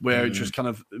where it just kind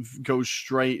of goes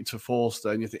straight to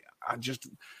Forster, and you think,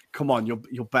 come on,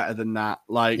 you're better than that.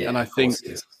 And I think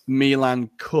Milan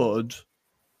could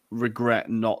regret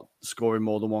not scoring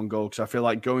more than one goal, because I feel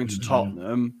like going to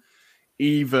Tottenham,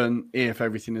 even if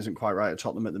everything isn't quite right at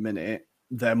Tottenham at the minute,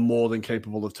 they're more than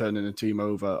capable of turning a team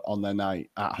over on their night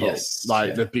at home.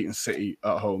 They've beaten City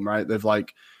at home, right?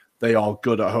 They are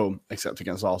good at home, except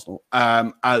against Arsenal.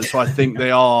 So I think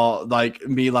they are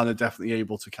Milan are definitely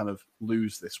able to kind of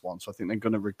lose this one. So I think they're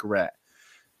going to regret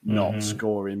not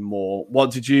scoring more. What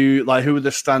did you who were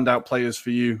the standout players for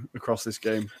you across this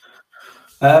game?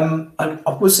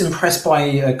 I was impressed by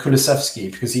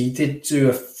Kulusevski, because he did do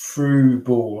a through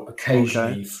ball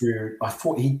occasionally through. I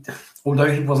thought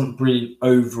although he wasn't brilliant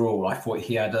overall, I thought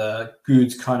he had a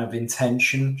good kind of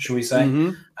intention, shall we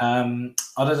say.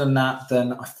 Other than that,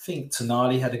 then I think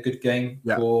Tonali had a good game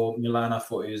for Milan. I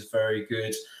thought he was very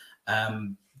good.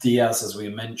 Diaz, as we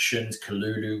mentioned,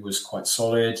 Kalulu was quite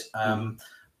solid.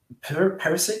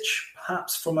 Perisic,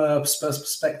 perhaps from a Spurs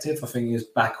perspective, I think he was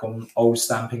back on old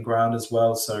stamping ground as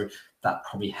well, so that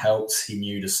probably helped. He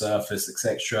knew the surface,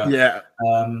 etc.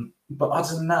 But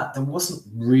other than that, there wasn't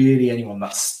really anyone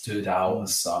that stood out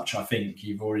as such. I think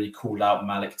you've already called out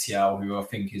Malik Thiaw, who I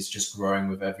think is just growing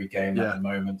with every game at the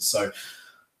moment. So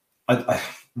I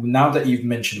now that you've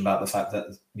mentioned about the fact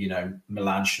that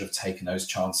Milan should have taken those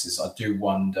chances, I do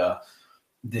wonder.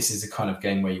 This is the kind of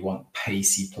game where you want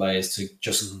pacey players to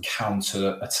just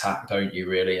counter attack, don't you,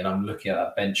 really? And I'm looking at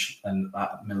that bench and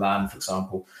at Milan, for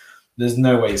example. There's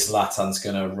no way Zlatan's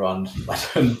going to run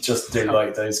and just do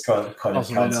those kind of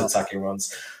counter-attacking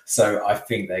runs. So I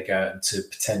think they're going to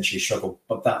potentially struggle.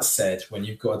 But that said, when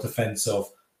you've got a defence of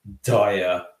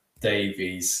Dyer,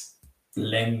 Davies,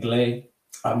 Lenglet,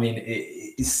 I mean,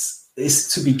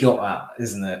 it's to be got at,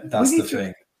 isn't it? That's the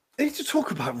thing. I need to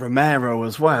talk about Romero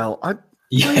as well.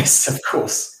 Yes, of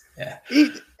course. Yeah.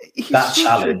 He's that such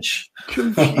challenge. A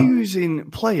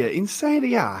confusing player. In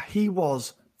Serie A, he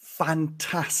was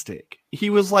fantastic. He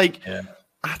was like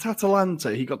at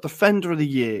Atalanta, he got Defender of the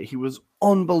Year. He was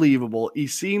unbelievable. He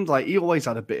seemed like he always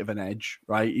had a bit of an edge,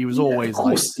 right? He was always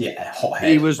hothead.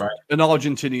 He was an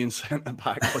Argentinian centre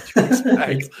back, what you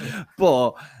expect.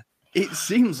 But it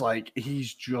seems like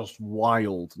he's just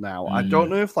wild now. I don't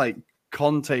know if like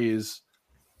Conte is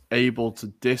able to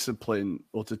discipline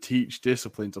or to teach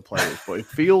discipline to players, but it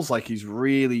feels like he's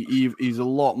a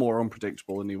lot more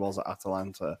unpredictable than he was at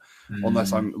Atalanta,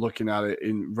 unless I'm looking at it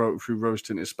through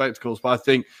rose-tinted spectacles. But I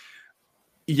think,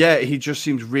 he just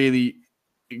seems really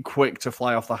quick to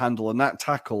fly off the handle, and that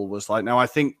tackle was like, now I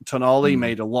think Tonali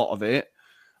made a lot of it.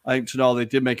 I think Tonali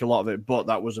did make a lot of it, but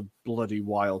that was a bloody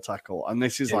wild tackle. And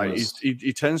this is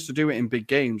he tends to do it in big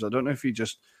games. I don't know if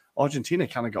Argentina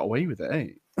kind of got away with it, eh?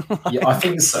 Yeah, I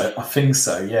think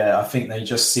so. Yeah, I think they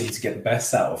just seem to get the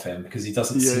best out of him because he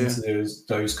doesn't seem to do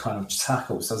those kind of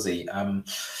tackles, does he?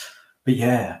 But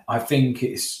yeah, I think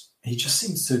he just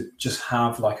seems to just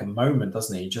have like a moment,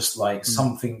 doesn't he? Just like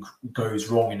something goes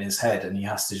wrong in his head and he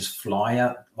has to just fly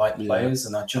at like players.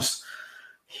 And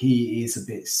he is a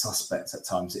bit suspect at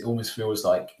times. It almost feels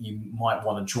like you might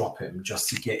want to drop him just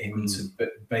to get him to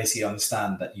basically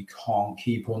understand that you can't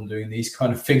keep on doing these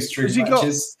kind of things during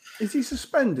matches. Is he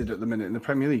suspended at the minute in the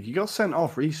Premier League? He got sent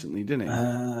off recently, didn't he?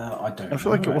 I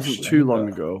feel like it wasn't too long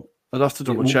ago. I'd have to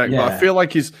double check, but I feel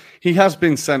like he has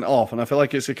been sent off, and I feel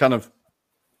like it's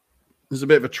there's a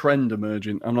bit of a trend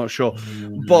emerging. I'm not sure.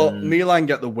 But Milan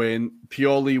get the win.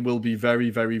 Pioli will be very,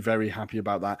 very, very happy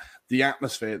about that. The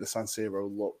atmosphere at the San Siro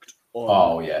looked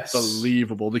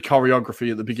unbelievable. The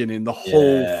choreography at the beginning, the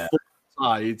whole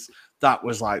sides, that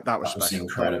was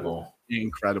special.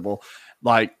 Incredible.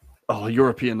 Like,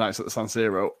 European nights at the San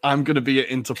Siro. I'm going to be at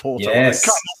Interporto. Yes.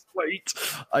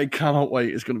 I cannot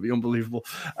wait. It's going to be unbelievable.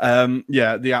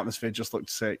 The atmosphere just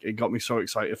looked sick. It got me so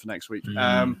excited for next week.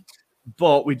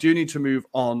 But we do need to move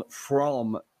on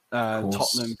from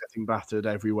Tottenham getting battered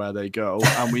everywhere they go.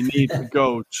 And we need to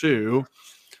go to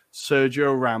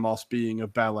Sergio Ramos being a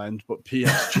bell end, but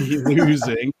PSG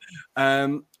losing.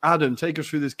 Adam, take us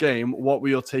through this game. What were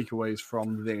your takeaways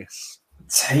from this?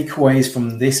 Takeaways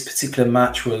from this particular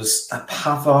match was that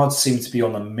Pavard seemed to be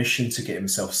on a mission to get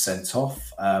himself sent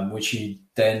off, which he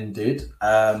then did.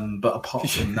 But apart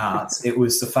from that, it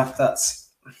was the fact that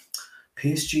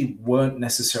PSG weren't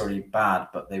necessarily bad,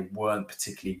 but they weren't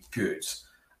particularly good.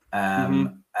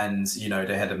 And,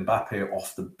 they had Mbappe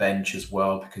off the bench as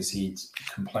well because he'd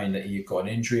complained that he had got an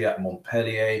injury at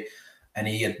Montpellier. And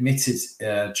he admitted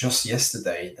just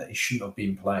yesterday that he shouldn't have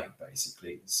been playing,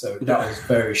 basically. So that was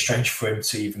very strange for him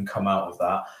to even come out of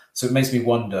that. So it makes me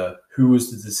wonder who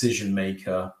was the decision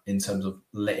maker in terms of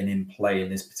letting him play in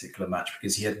this particular match,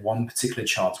 because he had one particular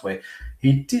chance where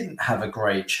he didn't have a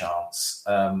great chance.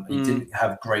 He didn't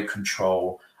have great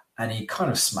control, and he kind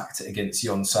of smacked it against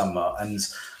Jon Sommer. And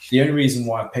the only reason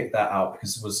why I picked that out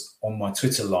because it was on my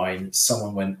Twitter line,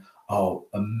 someone went, "Oh,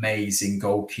 amazing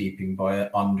goalkeeping by an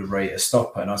underrated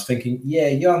stopper." And I was thinking,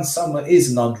 Jon Sommer is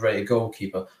an underrated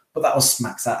goalkeeper, but that was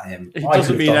smacks at him. It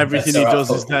doesn't mean everything he does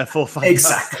is therefore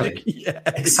fantastic.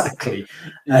 Exactly.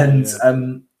 And,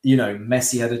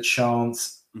 Messi had a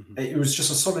chance. It was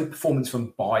just a solid performance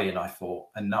from Bayern, I thought.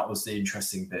 And that was the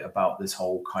interesting bit about this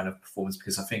whole kind of performance,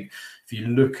 because I think if you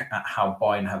look at how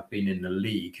Bayern have been in the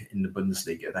league, in the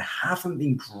Bundesliga, they haven't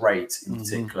been great in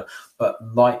particular, but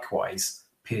likewise,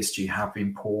 PSG have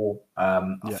been poor.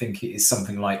 I think it is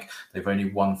something like they've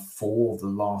only won 4 of the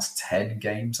last 10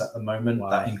 games at the moment. Wow.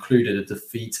 That included a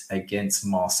defeat against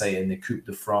Marseille in the Coupe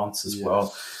de France as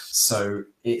well. So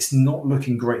it's not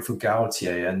looking great for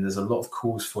Gautier, and there's a lot of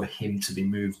calls for him to be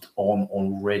moved on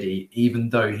already, even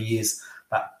though he is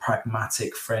that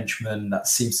pragmatic Frenchman that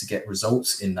seems to get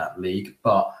results in that league.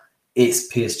 But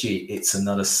it's PSG. It's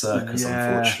another circus,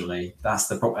 unfortunately. That's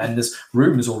the problem. And there's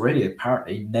rumours already,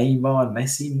 apparently, Neymar and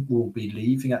Messi will be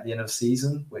leaving at the end of the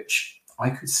season, which I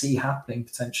could see happening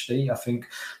potentially. I think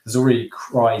there's already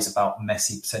cries about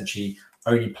Messi potentially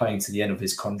only playing to the end of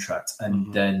his contract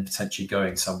and then potentially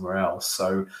going somewhere else.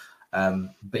 So,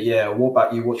 what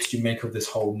about you? What did you make of this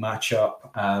whole matchup?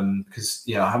 Because,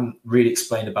 I haven't really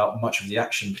explained about much of the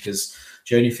action, because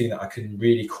the only thing that I can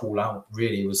really call out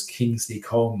really was Kingsley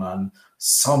Coleman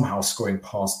somehow scoring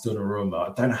past Donnarumma.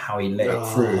 I don't know how he let it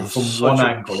through from one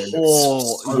angle. It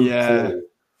looks so poor.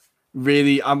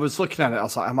 really, I was looking at it. I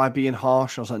was like, am I being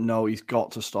harsh? I was like, no, he's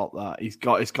got to stop that.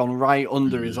 It's gone right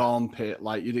under his armpit.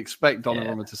 Like you'd expect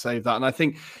Donnarumma to save that. And I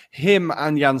think him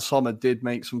and Jan Sommer did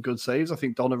make some good saves. I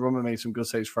think Donnarumma made some good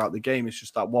saves throughout the game. It's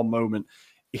just that one moment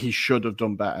he should have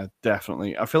done better.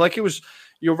 Definitely. I feel like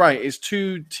you're right. It's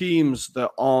two teams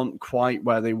that aren't quite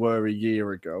where they were a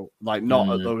year ago. Like not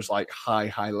at those like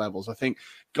high levels. I think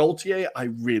Gaultier, I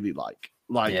really like.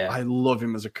 I love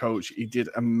him as a coach. He did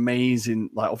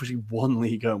amazing. Like, obviously, won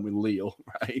League One with Lille,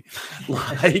 right?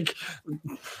 Like,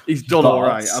 he's done all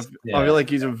right. I feel like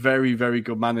he's a very, very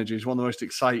good manager. He's one of the most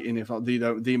exciting, if not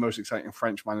the most exciting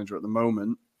French manager at the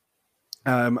moment.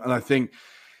 And I think,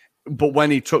 but when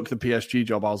he took the PSG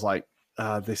job, I was like,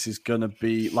 this is going to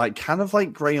be like kind of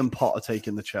like Graham Potter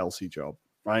taking the Chelsea job,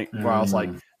 right? Where I was like,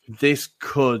 this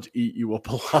could eat you up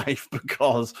alive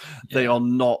because they are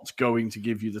not going to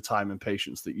give you the time and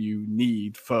patience that you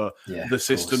need for the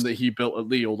system that he built at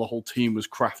Lille. The whole team was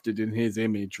crafted in his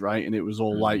image, right? And it was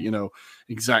all like,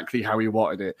 exactly how he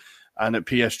wanted it. And at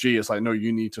PSG, it's like, no,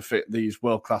 you need to fit these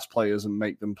world-class players and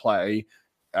make them play,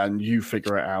 and you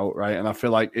figure it out, right? And I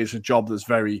feel like it's a job that's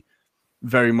very,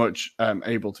 very much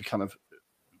able to kind of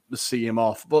see him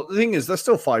off. But the thing is, they're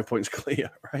still 5 points clear,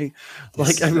 right?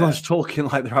 Like everyone's talking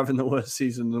like they're having the worst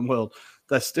season in the world.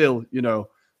 They're still,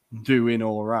 doing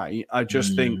all right. I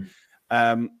just think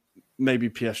maybe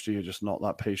PSG are just not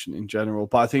that patient in general.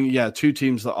 But I think, two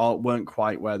teams that weren't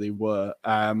quite where they were.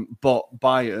 But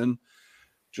Bayern,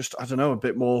 just, I don't know, a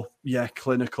bit more,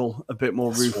 clinical, a bit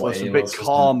more ruthless, a bit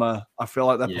calmer. I feel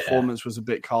like their performance was a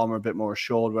bit calmer, a bit more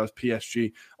assured, whereas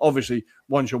PSG, obviously,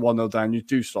 once you're 1-0 down, you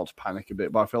do start to panic a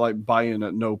bit, but I feel like Bayern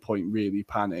at no point really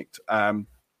panicked. And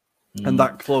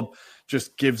that club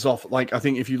just gives off, like, I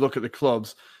think if you look at the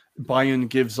clubs, Bayern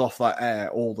gives off that air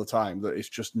all the time, that it's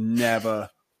just never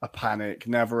a panic,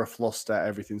 never a fluster,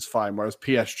 everything's fine. Whereas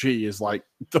PSG is like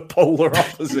the polar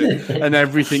opposite, and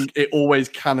everything, it always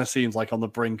kind of seems like on the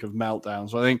brink of meltdown.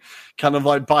 So I think kind of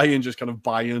like Bayern just kind of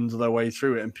Bayerned their way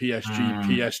through it, and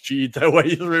PSG'd their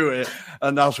way through it.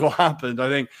 And that's what happened. I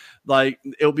think like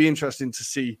it'll be interesting to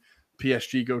see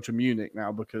PSG go to Munich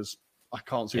now, because I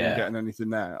can't see them getting anything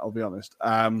there, I'll be honest.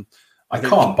 I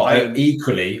can't, but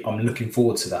equally, I'm looking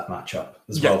forward to that matchup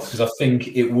as well, because I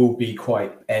think it will be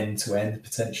quite end-to-end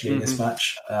potentially in this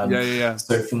match.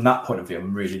 So from that point of view,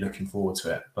 I'm really looking forward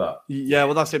to it. But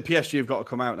well, that's it. PSG have got to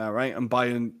come out now, right? And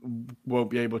Bayern won't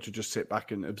be able to just sit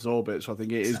back and absorb it. So I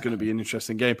think it is going to be an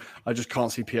interesting game. I just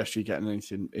can't see PSG getting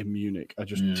anything in Munich.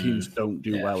 Teams don't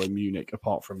do well in Munich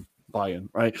apart from Bayern,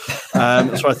 right?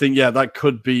 So I think, that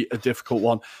could be a difficult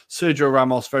one. Sergio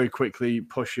Ramos very quickly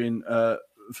pushing...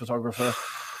 photographer.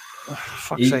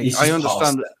 Fuck's sake. I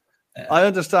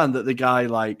understand that the guy,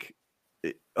 like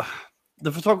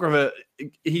the photographer,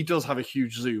 he does have a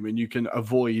huge zoom and you can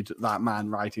avoid that man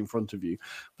right in front of you,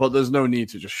 but there's no need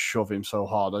to just shove him so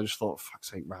hard. I just thought,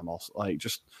 fuck's sake, Ramos,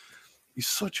 he's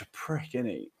such a prick, isn't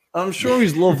he? I'm sure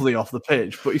he's lovely off the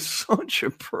pitch, but he's such a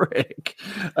prick.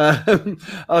 I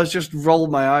was just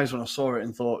rolled my eyes when I saw it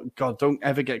and thought, God, don't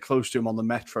ever get close to him on the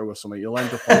metro or something. You'll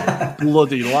end up on a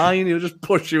bloody line. He'll just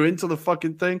push you into the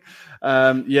fucking thing.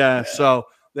 So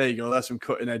there you go. That's some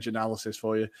cutting edge analysis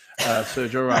for you.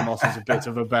 Sergio Ramos is a bit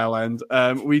of a bell end.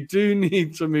 We do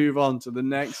need to move on to the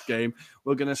next game.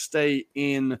 We're going to stay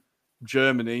in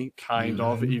Germany, kind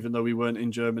of, even though we weren't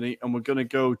in Germany. And we're going to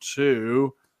go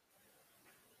to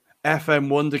FM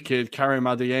Wonder Kid Karim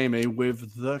Adeyemi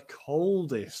with the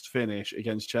coldest finish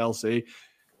against Chelsea.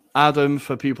 Adam,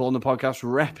 for people on the podcast,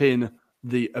 repping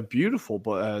a beautiful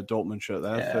Dortmund shirt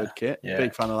there, third kit.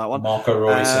 Big fan of that one. Marco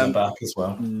Reus in the back as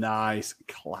well. Nice,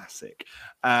 classic.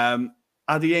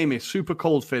 Adeyemi, super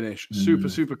cold finish.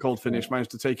 Super cold finish.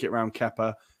 Managed to take it around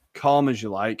Kepa. Calm as you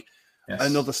like. Yes.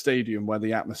 Another stadium where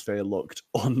the atmosphere looked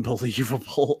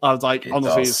unbelievable. I was like,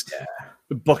 it's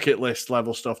bucket list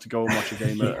level stuff to go and watch a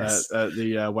game at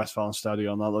the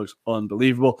Westfalenstadion. That looks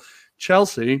unbelievable.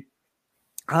 Chelsea,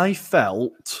 I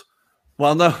felt...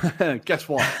 Well, no, guess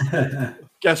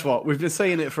what? We've been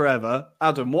saying it forever.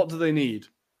 Adam, what do they need?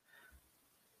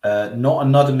 Not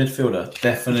another midfielder.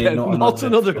 Definitely not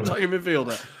another attacking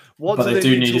midfielder. But they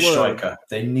do need a striker.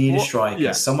 They need a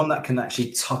striker. Someone that can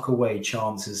actually tuck away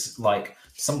chances, like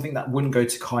something that wouldn't go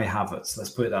to Kai Havertz.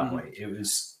 Let's put it that way. It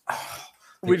was...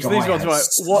 Which leads on to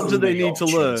what do they need to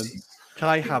learn?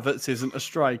 Kai Havertz isn't a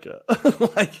striker.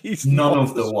 He's none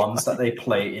of the ones that they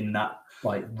play in that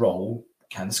role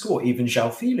can score. Even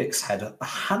João Felix had a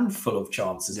handful of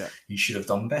chances. He should have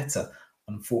done better.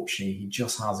 Unfortunately, he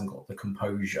just hasn't got the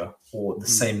composure or the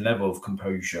same level of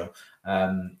composure.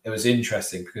 It was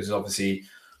interesting because obviously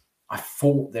I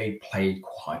thought they played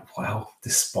quite well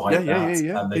despite that.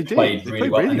 Yeah. And they played really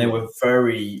well. And they were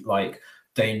very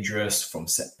dangerous from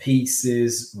set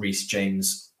pieces. Reece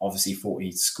James obviously thought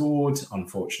he'd scored.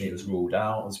 Unfortunately, it was ruled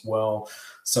out as well.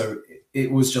 So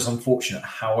it was just unfortunate.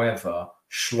 However,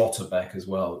 Schlotterbeck as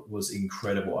well was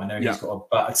incredible. I know he's got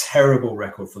a terrible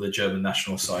record for the German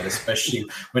national side, especially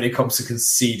when it comes to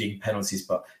conceding penalties.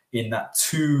 But in that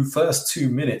first 2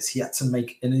 minutes, he had to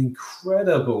make an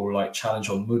incredible challenge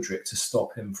on Mudryk to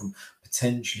stop him from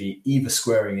potentially either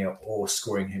squaring it or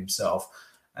scoring himself.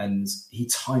 And he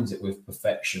times it with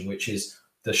perfection, which is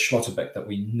the Schlotterbeck that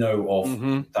we know of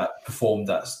that performed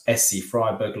at SC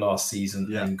Freiburg last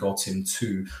season and got him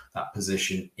to that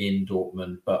position in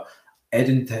Dortmund. But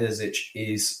Edin Terzic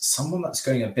is someone that's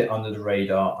going a bit under the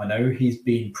radar. I know he's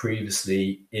been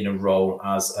previously in a role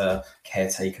as a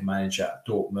caretaker manager at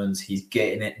Dortmund. He's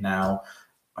getting it now.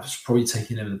 It's probably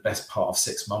taken him the best part of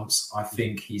 6 months. I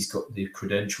think he's got the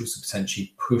credentials to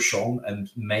potentially push on and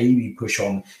maybe push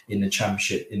on in the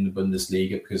championship in the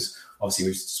Bundesliga, because obviously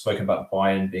we've spoken about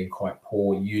Bayern being quite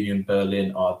poor. Union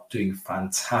Berlin are doing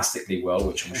fantastically well,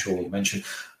 which I'm sure we'll mention.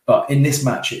 But in this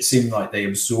match, it seemed like they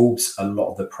absorbed a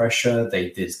lot of the pressure. They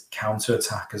did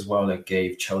counter-attack as well. They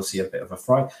gave Chelsea a bit of a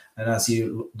fright. And as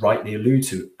you rightly allude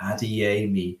to,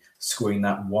 Adeyemi scoring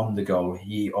that wonder goal,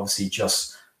 he obviously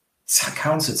just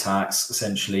counter-attacks,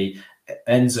 essentially.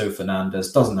 Enzo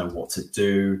Fernandez doesn't know what to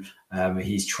do.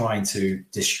 He's trying to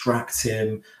distract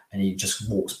him, and he just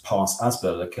walks past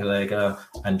Asperger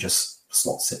and just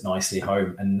slots it nicely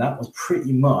home. And that was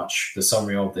pretty much the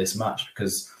summary of this match,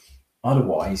 because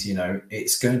otherwise,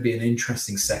 it's going to be an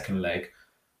interesting second leg,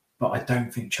 but I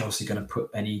don't think Chelsea are going to put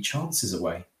any chances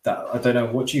away. I don't know.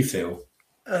 What do you feel?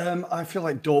 I feel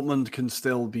like Dortmund can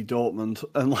still be Dortmund,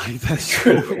 and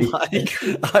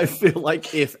I feel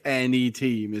like if any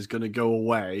team is going to go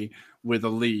away with a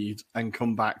lead and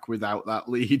come back without that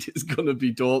lead, it's going to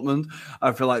be Dortmund.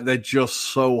 I feel like they're just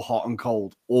so hot and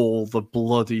cold all the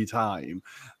bloody time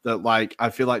that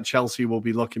I feel like Chelsea will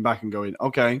be looking back and going,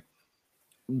 okay,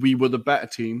 we were the better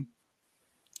team.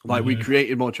 We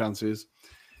created more chances.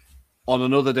 On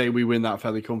another day, we win that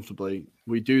fairly comfortably.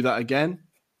 We do that again,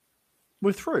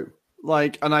 we're through.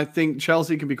 And I think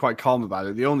Chelsea can be quite calm about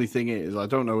it. The only thing is, I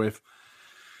don't know if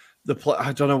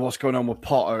I don't know what's going on with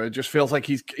Potter. It just feels like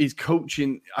he's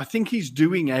coaching. I think he's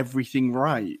doing everything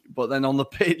right, but then on the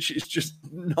pitch, it's just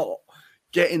not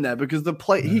getting there, because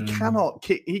he cannot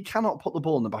put the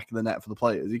ball in the back of the net for the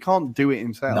players. He can't do it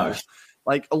himself. No.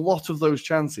 A lot of those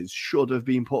chances should have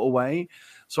been put away.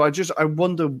 So I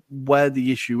wonder where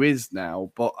the issue is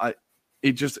now. But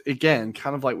it just, again,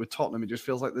 kind of like with Tottenham, it just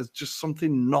feels like there's just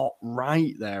something not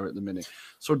right there at the minute.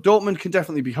 So Dortmund can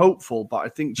definitely be hopeful, but I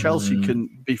think Chelsea can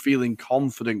be feeling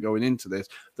confident going into this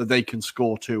that they can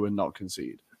score 2 and not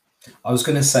concede. I was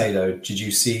going to say, though, did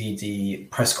you see the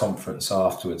press conference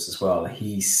afterwards as well?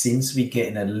 He seems to be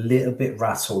getting a little bit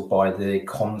rattled by the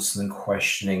constant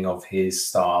questioning of his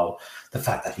style, the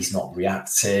fact that he's not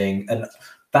reacting. And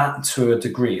that, to a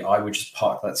degree, I would just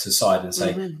park that to the side and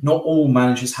say, not all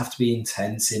managers have to be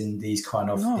intense in these kind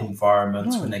of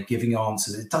environments when they're giving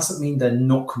answers. It doesn't mean they're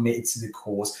not committed to the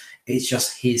cause. It's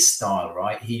just his style,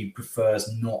 right? He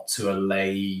prefers not to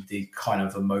allay the kind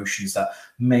of emotions that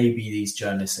maybe these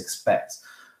journalists expect.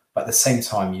 But at the same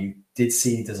time, you did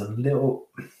see there's a little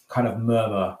kind of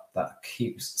murmur that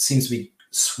seems to be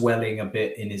swelling a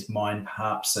bit in his mind,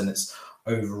 perhaps, and it's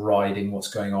overriding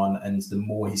what's going on. And the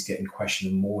more he's getting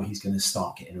questioned, the more he's going to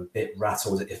start getting a bit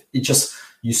rattled.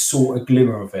 You saw a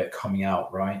glimmer of it coming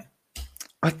out, right?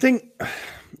 I think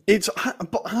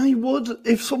but I would,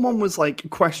 if someone was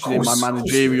questioning my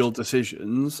managerial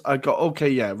decisions, I'd go, okay,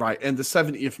 yeah, right. In the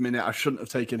 70th minute, I shouldn't have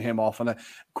taken him off, and I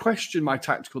question my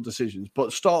tactical decisions,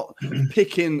 but start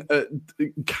picking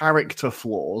character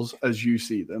flaws as you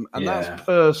see them. And that's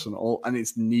personal and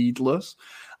it's needless.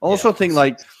 I also think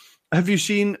have you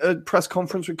seen a press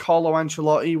conference with Carlo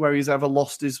Ancelotti where he's ever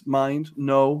lost his mind?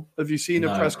 No. Have you seen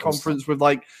a press conference with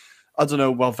I don't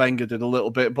know, well, Wenger did a little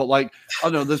bit, but I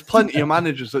don't know, there's plenty of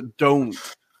managers that don't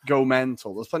go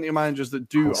mental. There's plenty of managers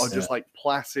that are just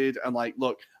placid and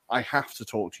look, I have to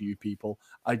talk to you people.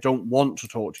 I don't want to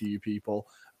talk to you people.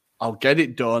 I'll get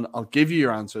it done. I'll give you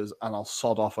your answers and I'll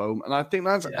sod off home. And I think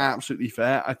that's absolutely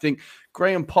fair. I think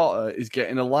Graham Potter is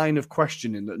getting a line of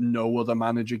questioning that no other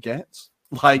manager gets.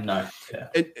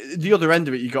 The other end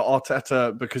of it, you got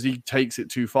Arteta because he takes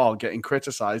it too far, getting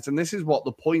criticised. And this is what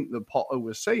the point that Potter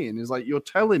was saying is you're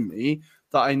telling me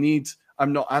that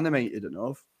I'm not animated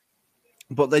enough.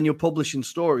 But then you're publishing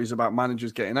stories about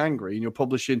managers getting angry, and you're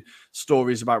publishing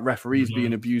stories about referees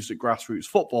being abused at grassroots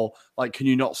football. Like, can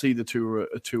you not see the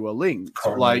two are linked?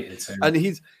 Like, and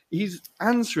he's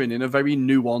answering in a very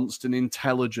nuanced and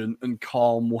intelligent and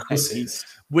calm way,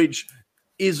 which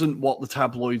isn't what the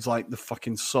tabloids like the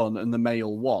fucking Sun and the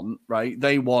Mail want, right?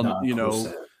 They want,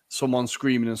 someone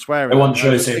screaming and swearing. They want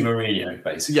Jose Mourinho,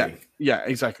 basically. Yeah,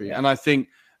 exactly. Yeah. And I think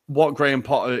what Graham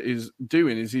Potter is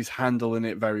doing is he's handling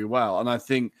it very well. And I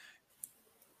think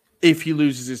if he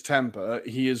loses his temper,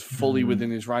 he is fully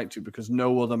within his right to, because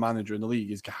no other manager in the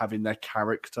league is having their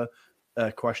character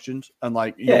questioned. And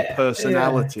like your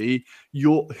personality,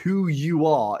 who you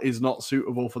are is not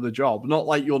suitable for the job. Not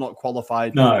like you're not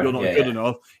qualified, you're not good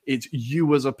enough. It's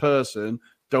you as a person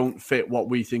don't fit what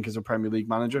we think as a Premier League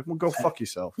manager. Well, go fuck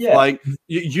yourself. Yeah. Like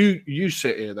you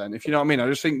sit here then, if you know what I mean. I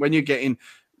just think when you're getting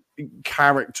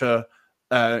character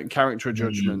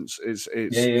judgments, it's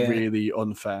really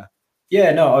unfair.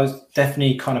 Yeah, no, I was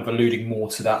definitely kind of alluding more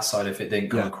to that side if it didn't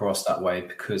come across that way,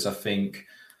 because I think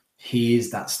he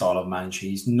is that style of manager.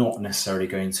 He's not necessarily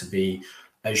going to be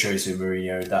a Jose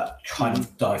Mourinho that kind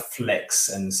of deflects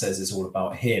and says it's all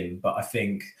about him. But I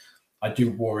think I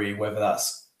do worry whether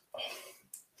that's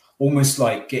almost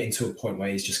like getting to a point where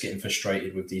he's just getting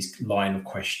frustrated with these line of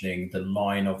questioning, the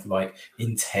line of like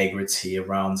integrity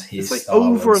around his style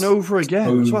over and over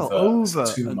again as well, over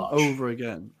and over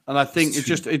again. And I think it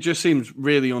just seems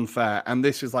really unfair. And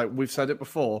this is like, we've said it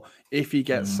before, if he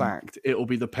gets sacked, it'll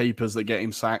be the papers that get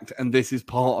him sacked. And this is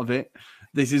part of it.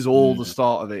 This is all the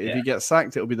start of it. If he gets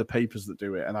sacked, it'll be the papers that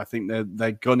do it. And I think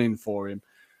they're gunning for him.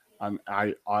 And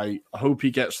I hope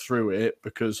he gets through it,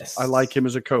 because I like him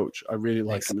as a coach. I really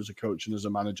like him as a coach and as a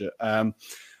manager.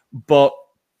 But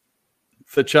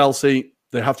for Chelsea,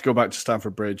 they have to go back to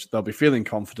Stamford Bridge. They'll be feeling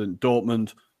confident.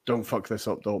 Dortmund, don't fuck this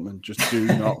up, Dortmund. Just do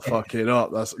not fuck it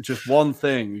up. That's just one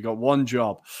thing. You got one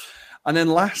job. And then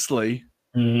lastly,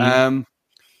 I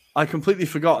completely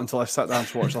forgot until I sat down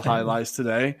to watch the highlights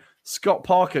today. Scott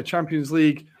Parker, Champions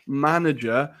League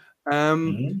manager,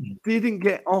 didn't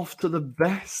get off to the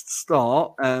best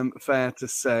start, fair to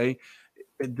say.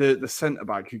 The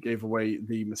centre-back who gave away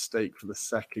the mistake for the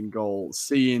second goal,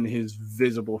 seeing his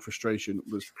visible frustration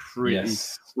was pretty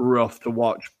rough to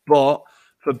watch. But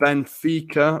for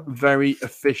Benfica, very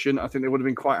efficient. I think they would have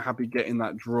been quite happy getting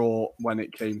that draw when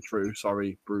it came through.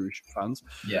 Sorry, Bruges fans.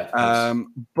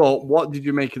 But what did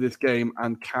you make of this game,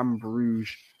 and can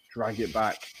Bruges drag it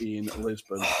back in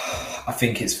Lisbon? I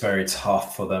think it's very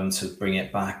tough for them to bring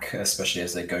it back, especially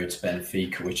as they go to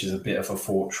Benfica, which is a bit of a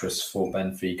fortress for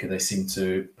Benfica. They seem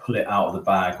to pull it out of the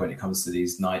bag when it comes to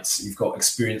these nights. You've got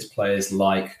experienced players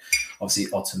like, obviously,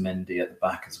 Otamendi at the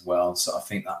back as well. So I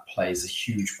think that plays a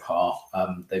huge part.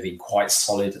 They've been quite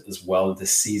solid as well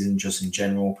this season, just in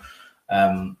general.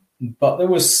 But there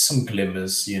was some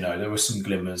glimmers,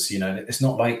 It's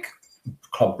not like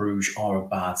Club Brugge are a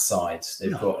bad side.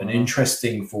 They've got an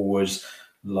interesting forward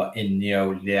like in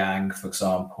Neo Liang, for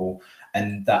example,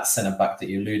 and that centre back that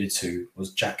you alluded to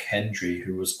was Jack Hendry,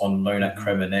 who was on loan at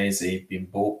Cremonese, being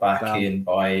brought back in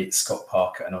by Scott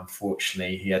Parker, and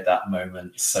unfortunately he had that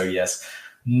moment. So yes,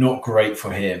 not great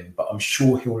for him, but I'm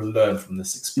sure he'll learn from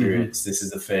this experience. This is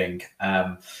the thing,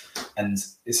 and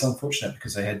it's unfortunate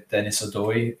because they had Dennis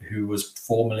Odoi, who was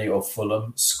formerly of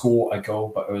Fulham, score a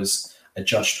goal, but it was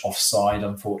adjudged offside,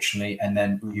 unfortunately. And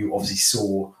then you obviously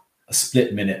saw a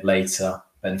split minute later,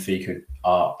 Benfica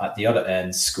are at the other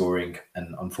end scoring.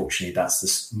 And unfortunately, that's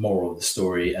the moral of the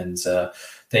story. And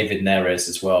David Neres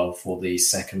as well for the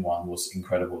second one was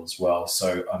incredible as well.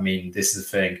 So, I mean, this is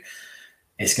the thing.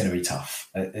 It's going to be tough.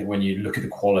 When you look at the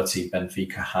quality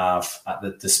Benfica have at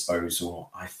the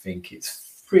disposal, I think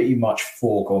it's pretty much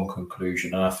foregone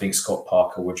conclusion. And I think Scott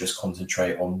Parker will just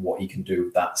concentrate on what he can do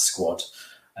with that squad.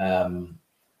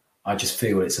 I just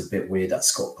feel it's a bit weird that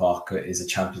Scott Parker is a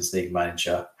Champions League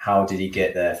manager. How did he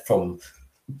get there from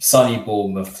sunny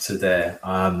Bournemouth to there?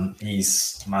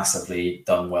 He's massively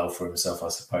done well for himself, I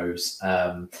suppose.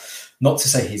 Not to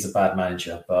say he's a bad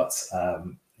manager, but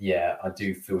I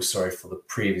do feel sorry for the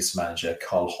previous manager,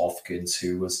 Carl Hofkins,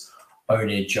 who was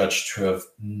only judged to have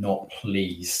not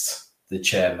pleased the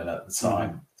chairman at the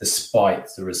time, despite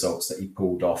the results that he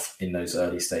pulled off in those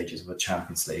early stages of the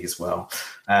Champions League as well.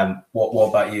 What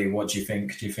about you? What do you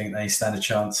think? Do you think they stand a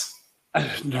chance?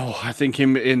 No, I think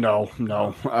no.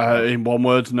 In one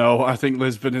word, no. I think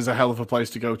Lisbon is a hell of a place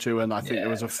to go to, and I think there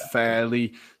was a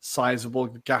fairly sizable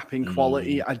gap in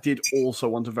quality. I did also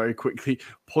want to very quickly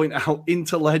point out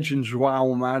Inter legend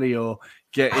João Mario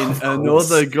getting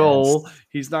another goal.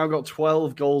 He's now got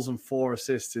 12 goals and 4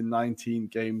 assists in 19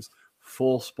 games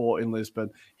for Sporting Lisbon.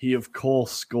 He, of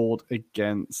course, scored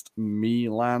against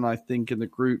Milan, I think, in the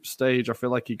group stage. I feel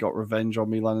like he got revenge on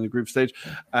Milan in the group stage.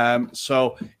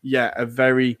 So, yeah, a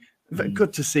very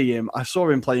good to see him. I saw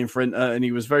him playing for Inter, and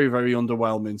he was very, very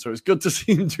underwhelming. So it's good to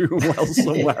see him doing well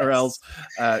somewhere else.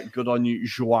 Good on you,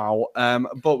 Joao.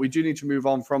 But we do need to move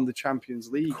on from the Champions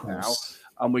League now,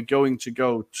 and we're going to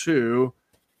go to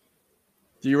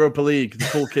the Europa League, the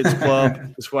Cool Kids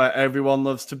Club. It's where everyone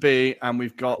loves to be, and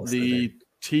we've got the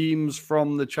teams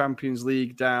from the Champions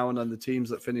League down and the teams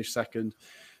that finish second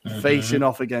facing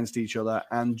off against each other.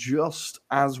 And just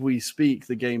as we speak,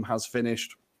 the game has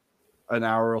finished an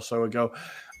hour or so ago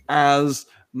as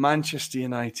Manchester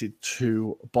United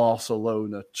 2,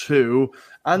 Barcelona 2.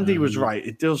 Andy was right.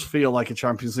 It does feel like a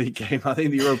Champions League game. I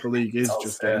think the Europa League is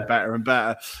just getting better and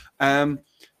better.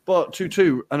 But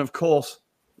 2-2. And of course,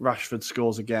 Rashford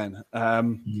scores again.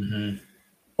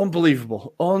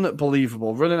 Unbelievable.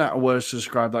 Running out of words to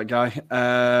describe that guy.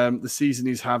 The season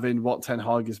he's having, what Ten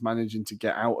Hag is managing to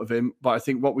get out of him. But I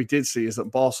think what we did see is that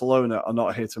Barcelona are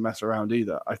not here to mess around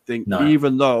either. I think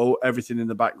even though everything in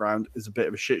the background is a bit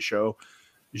of a shit show,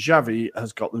 Xavi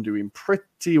has got them doing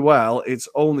pretty well.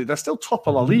 They're still top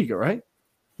of La Liga, right?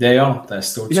 They are. They're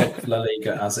still top of La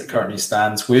Liga as it currently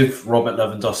stands, with Robert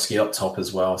Lewandowski up top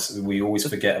as well. So we always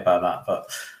forget about that.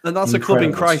 And that's a club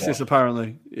in crisis,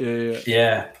 apparently.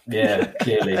 Yeah,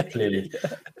 clearly.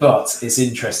 But it's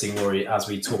interesting, Rory, as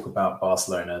we talk about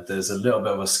Barcelona, there's a little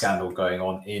bit of a scandal going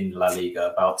on in La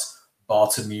Liga about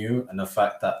Bartomeu and the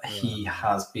fact that he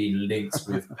has been linked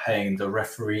with paying the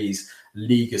referees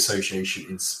league association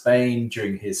in Spain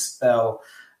during his spell.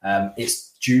 It's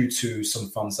due to some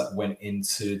funds that went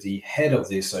into the head of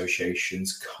the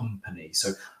association's company,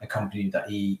 so a company that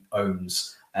he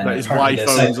owns. And his wife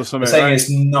owns or something. Saying it's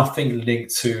nothing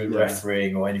linked to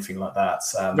refereeing or anything like that.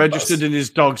 Registered in his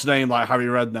dog's name, like Harry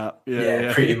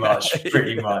Redknapp. Pretty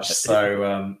much.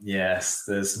 So, yes,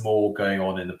 there's more going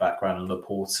on in the background, and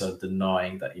Laporta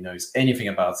denying that he knows anything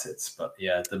about it. But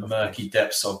yeah, the murky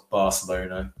depths of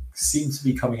Barcelona seem to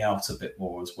be coming out a bit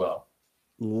more as well.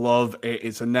 Love it.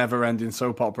 It's a never-ending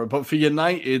soap opera. But for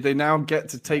United, they now get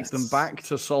to take them back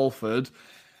to Salford.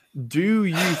 Do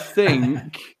you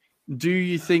think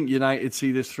United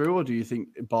see this through, or do you think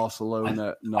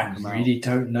Barcelona knock them out? I really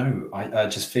don't know. I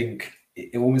just think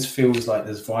it almost feels like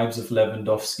there's vibes of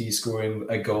Lewandowski scoring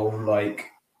a goal.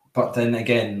 But then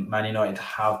again, Man United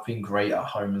have been great at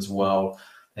home as well.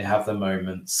 They have the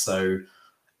moments. So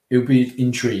it would be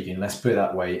intriguing, let's put it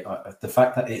that way. The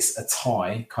fact that it's a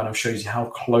tie kind of shows you how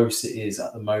close it is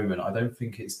at the moment. I don't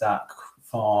think it's that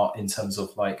far in terms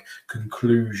of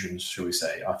conclusions, shall we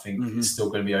say. I think it's still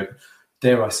going to be open.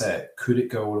 Dare I say it, could it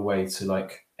go all the way to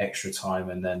extra time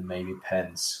and then maybe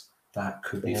pens? That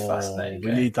could be fascinating.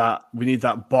 We need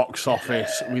that box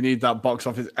office. We need that box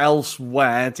office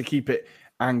elsewhere to keep it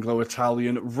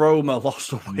Anglo-Italian. Roma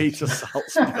lost away to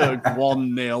Salzburg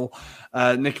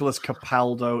 1-0. Nicolas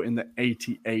Capaldo in the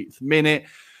 88th minute.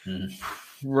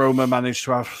 Roma managed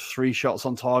to have 3 shots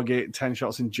on target, 10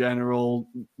 shots in general.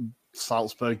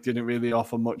 Salzburg didn't really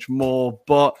offer much more,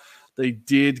 but they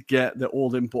did get the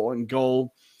all-important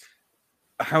goal.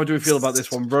 How do we feel about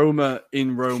this one? Roma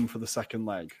in Rome for the second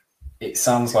leg. It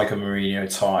sounds like a Mourinho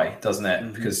tie, doesn't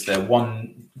it? Because they're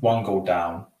one goal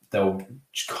down. They'll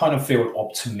kind of feel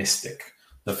optimistic.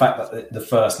 The fact that the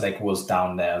first leg was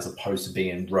down there as opposed to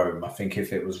being in Rome. I think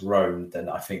if it was Rome, then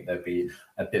I think they'd be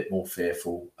a bit more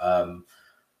fearful.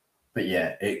 But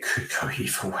yeah, it could go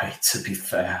either way, to be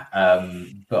fair.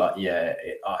 But yeah,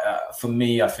 for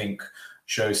me, I think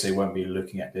Jose won't be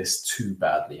looking at this too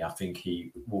badly. I think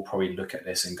he will probably look at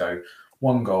this and go,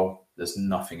 1 goal, there's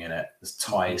nothing in it. This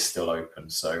tie is still open.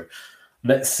 So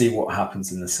let's see what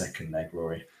happens in the second leg,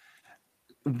 Rory.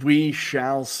 We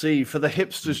shall see. For the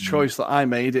hipster's choice that I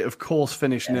made, it of course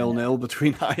finished 0-0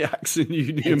 between Ajax and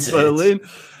Union Berlin.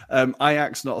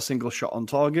 Ajax not a single shot on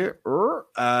target.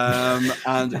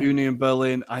 And Union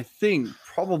Berlin, I think,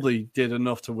 probably did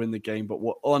enough to win the game, but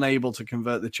were unable to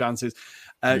convert the chances.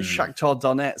 Shakhtar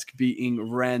Donetsk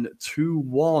beating Rennes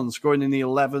 2-1, scoring in the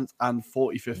 11th and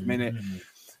 45th minute.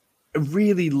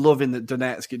 Really loving that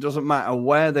Donetsk, it doesn't matter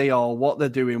where they are, what they're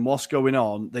doing, what's going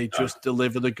on, they just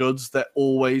deliver the goods. They're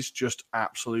always just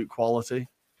absolute quality.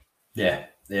 Yeah,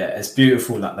 it's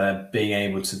beautiful that they're being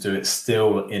able to do it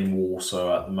still in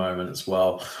Warsaw at the moment as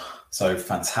well. So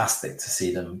fantastic to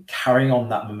see them carrying on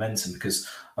that momentum, because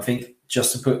I think,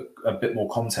 just to put a bit more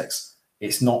context,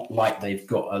 it's not like they've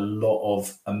got a lot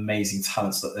of amazing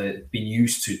talents that they've been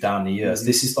used to down the years.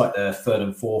 This is like their 3rd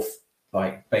and 4th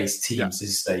base teams. This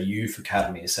is their youth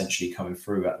academy essentially coming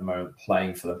through at the moment,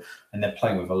 playing for them, and they're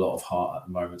playing with a lot of heart at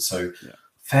the moment. So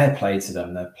fair play to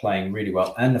them. They're playing really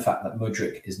well. And the fact that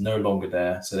Mudryk is no longer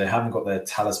there. So they haven't got their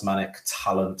talismanic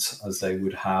talent as they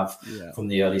would have from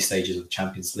the early stages of the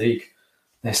Champions League.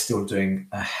 They're still doing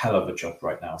a hell of a job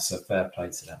right now. So fair play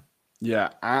to them. Yeah,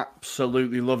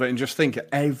 absolutely love it. And just think,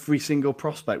 every single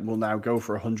prospect will now go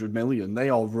for 100 million. They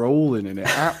are rolling in it,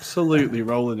 absolutely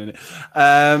rolling in it.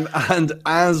 And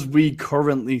as we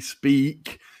currently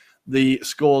speak, the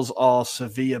scores are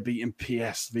Sevilla beating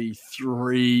PSV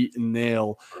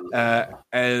 3-0.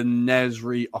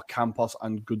 Nesri, Ocampos,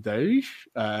 and Gudesh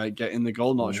getting the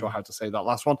goal. Not sure how to say that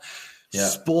last one. Yeah.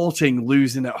 Sporting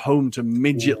losing at home to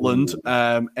Midtjylland.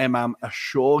 Emam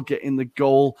Ashore getting the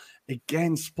goal.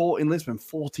 Again, Sporting Lisbon,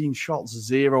 14 shots,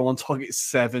 0 on target,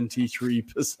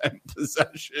 73%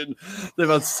 possession. They've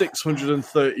had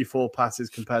 634 passes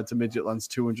compared to Midtjylland's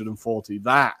 240.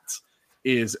 That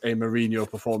is a Mourinho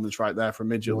performance right there from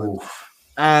Midtjylland.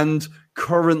 And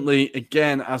currently,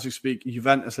 again, as we speak,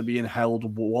 Juventus are being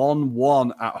held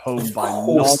 1-1 at home by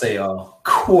Nantes. Of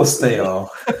course they are.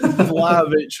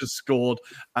 Vlahovic has scored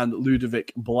and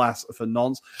Ludovic Blas for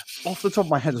Nantes. Off the top of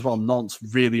my head as well, Nantes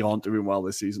really aren't doing well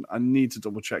this season. I need to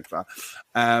double check that.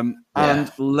 And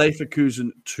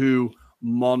Leverkusen 2,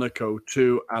 Monaco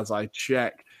 2, as I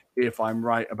check. If I'm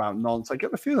right about Nantes, I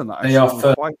get the feeling that they are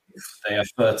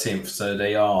 13th, so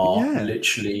they are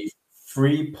literally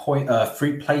 3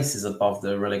 places above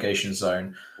the relegation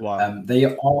zone. Wow. They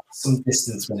are some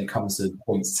distance when it comes to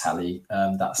points tally.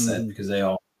 That said, because they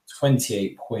are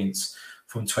 28 points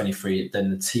from 23.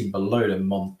 Then the team below them,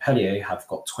 Montpellier, have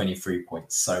got 23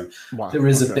 points. So there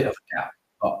is a bit of a gap.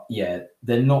 But yeah,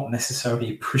 they're not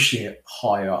necessarily pushing it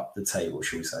higher up the table,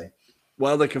 shall we say.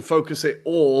 Well, they can focus it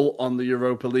all on the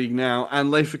Europa League now.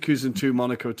 And Leverkusen 2,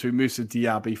 Monaco 2, Moussa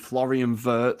Diaby, Florian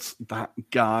Wirtz, that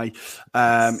guy,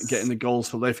 getting the goals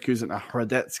for Leverkusen,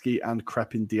 Hradetsky and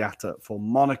Crepin Diatta for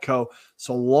Monaco.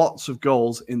 So lots of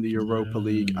goals in the Europa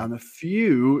League and a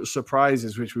few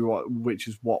surprises, which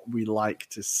is what we like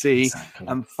to see. Exactly.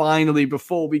 And finally,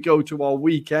 before we go to our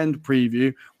weekend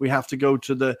preview, we have to go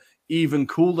to the even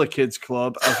cooler kids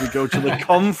club as we go to the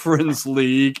Conference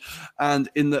League. And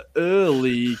in the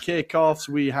early kickoffs,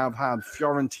 we have had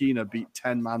Fiorentina beat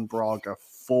 10-man Braga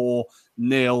 4-0.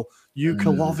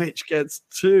 Jukalovic gets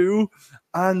 2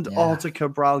 and Artur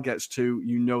Cabral gets 2.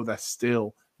 You know they're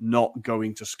still not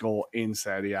going to score in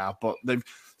Serie A, but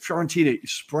Fiorentina,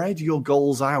 spread your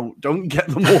goals out. Don't get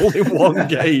them all in one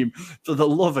game, for the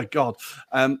love of God.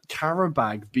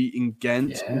 Karabag beating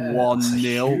Ghent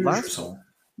 1-0.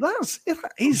 That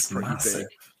is pretty massive.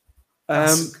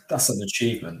 Big. That's an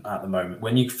achievement at the moment.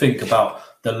 When you think about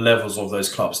the levels of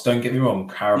those clubs, don't get me wrong,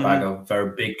 Karabag are a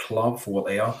very big club for what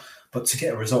they are, but to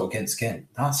get a result against Ghent,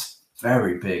 that's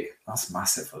very big. That's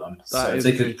massive for them. So if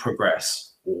they could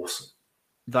progress, awesome.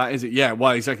 That is it. Yeah,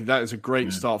 well, exactly. That is a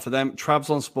great start for them.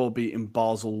 Trabzonspor beating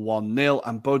Basel 1-0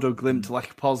 and Bodo Glimt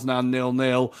Lech Poznan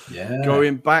 0-0. Yeah.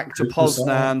 Going back to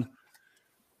Poznan.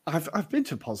 I've been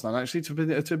to Poznan, actually, to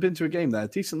been to a game there.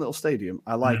 Decent little stadium.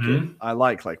 I like it. I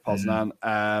like Poznan.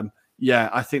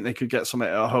 I think they could get something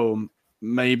at home,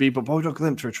 maybe, but Bodo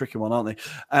Glimt are a tricky one, aren't they?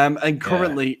 And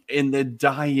currently, in the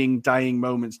dying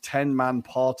moments, 10-man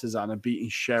Partizan are beating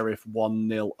Sheriff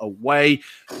 1-0 away.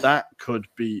 That could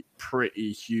be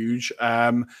pretty huge.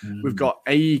 We've got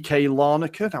AEK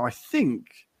Larnaca. Now, I think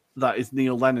that is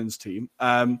Neil Lennon's team,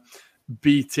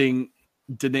 beating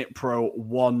Dnipro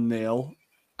 1-0.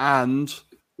 And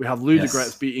we have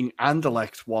Ludogorets beating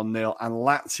Anderlecht 1-0 and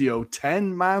Lazio,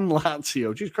 10-man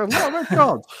Lazio. Jesus Christ, oh my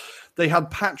God. They had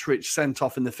Patrick sent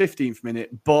off in the 15th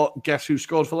minute, but guess who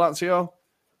scored for Lazio?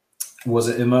 Was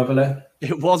it Immobile?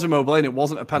 It was Immobile, and it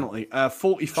wasn't a penalty.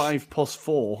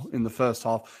 45+4 in the first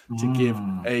half to give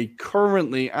a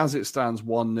currently, as it stands,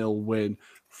 1-0 win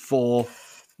for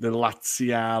the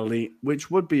Laziali,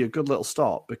 which would be a good little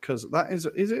start because that is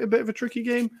it a bit of a tricky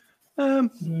game? I'm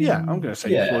going to say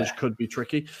Cluj could be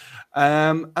tricky.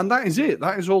 And that is it.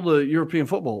 That is all the European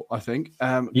football, I think.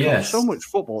 Yes. So much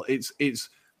football.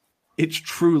 It's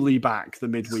truly back the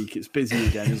midweek. It's busy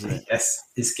again, isn't it? Yes.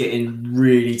 It's getting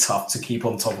really tough to keep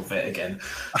on top of it again.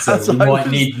 So we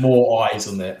might need more eyes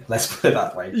on it. Let's put it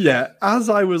that way. Yeah. As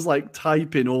I was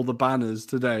typing all the banners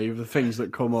today of the things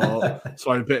that come up, so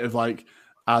I had a bit of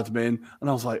admin, and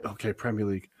I was like, okay, Premier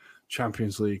League,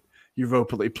 Champions League,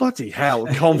 Europa League, bloody hell,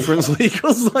 Conference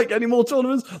League, any more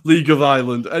tournaments? League of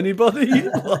Ireland, anybody?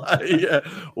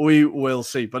 We will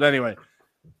see. But anyway,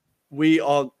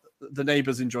 the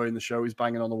neighbour's enjoying the show. He's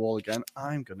banging on the wall again.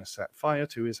 I'm going to set fire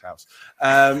to his house.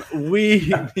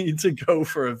 We need to go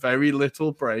for a very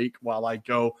little break while I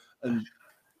go and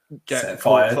set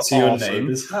fire to your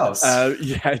neighbour's house.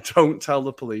 Don't tell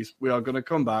the police. We are going to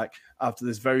come back after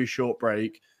this very short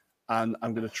break, and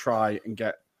I'm going to try and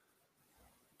get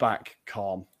back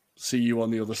calm. See you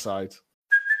on the other side.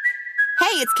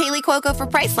 Hey, it's Kaylee Cuoco for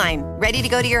Priceline. Ready to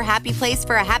go to your happy place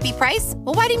for a happy price?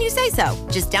 Well, why didn't you say so?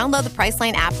 Just download the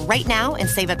Priceline app right now and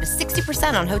save up to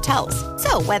 60% on hotels.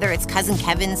 So whether it's Cousin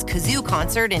Kevin's Kazoo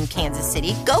Concert in Kansas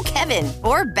City, go Kevin,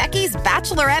 or Becky's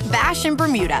Bachelorette Bash in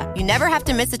Bermuda, you never have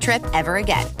to miss a trip ever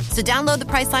again. So download the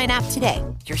Priceline app today.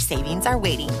 Your savings are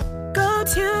waiting. Go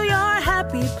to your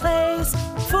happy place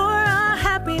for a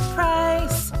happy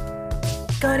price.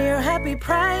 Go to your happy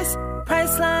price,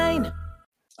 Priceline.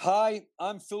 Hi,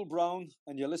 I'm Phil Brown,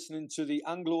 and you're listening to the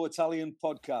Anglo-Italian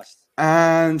podcast.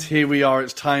 And here we are.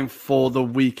 It's time for the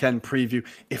weekend preview.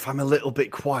 If I'm a little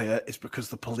bit quiet, it's because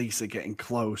the police are getting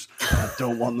close. I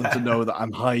don't want them to know that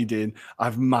I'm hiding.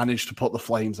 I've managed to put the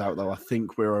flames out, though. I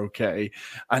think we're okay.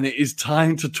 And it is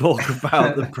time to talk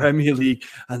about the Premier League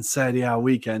and Serie A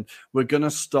weekend. We're going to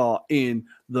start in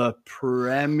the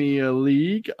Premier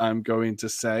League, I'm going to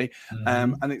say.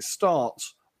 And it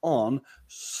starts on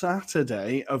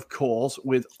Saturday, of course,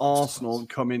 with Arsenal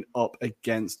coming up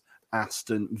against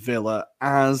Aston Villa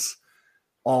as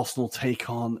Arsenal take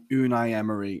on Unai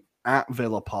Emery at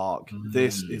Villa Park.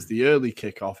 This is the early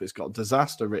kickoff. It's got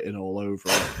disaster written all over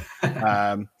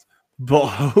it. But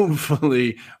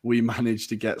hopefully we manage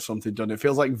to get something done. It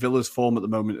feels like Villa's form at the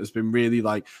moment has been really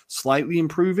like slightly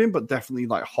improving, but definitely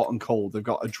like hot and cold. They've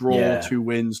got a draw, 2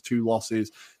 wins, 2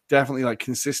 losses. Definitely like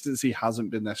consistency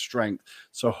hasn't been their strength.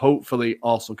 So hopefully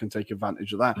Arsenal can take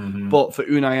advantage of that. But for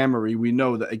Unai Emery, we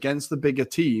know that against the bigger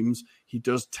teams, he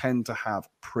does tend to have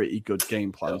pretty good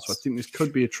game plans. So I think this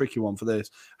could be a tricky one for this.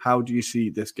 How do you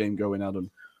see this game going, Adam?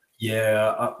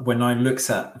 Yeah, when I looked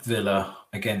at Villa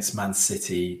against Man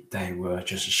City, they were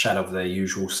just a shadow of their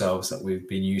usual selves that we've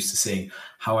been used to seeing.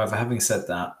 However, having said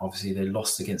that, obviously they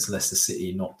lost against Leicester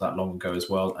City not that long ago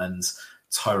as well, and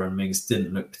Tyrone Mings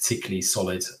didn't look particularly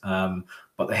solid.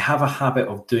 But they have a habit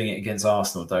of doing it against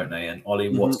Arsenal, don't they? And Ollie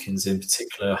Watkins in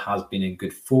particular has been in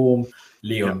good form.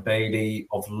 Leon Bailey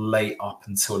of late up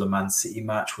until the Man City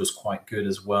match was quite good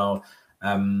as well.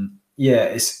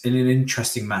 It's an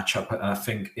interesting matchup. I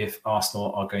think if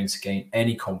Arsenal are going to gain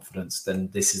any confidence, then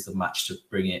this is the match to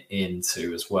bring it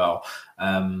into as well.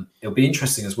 It'll be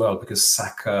interesting as well because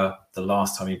Saka, the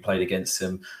last time he played against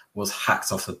him, was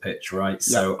hacked off the pitch, right?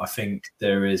 So I think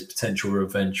there is potential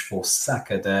revenge for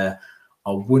Saka there.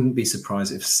 I wouldn't be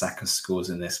surprised if Saka scores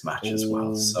in this match as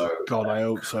well. So God, I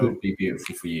hope so. Could be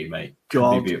beautiful for you, mate.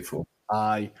 God, could be beautiful.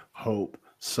 I hope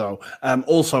so.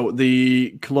 Also,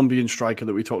 the Colombian striker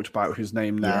that we talked about, whose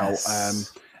name now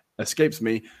escapes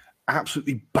me,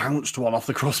 absolutely bounced one off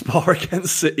the crossbar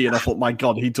against City. And I thought, my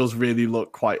God, he does really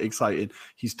look quite excited.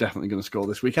 He's definitely going to score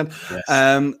this weekend.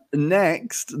 Yes.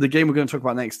 Next, the game we're going to talk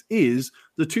about next is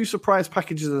the 2 surprise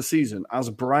packages of the season as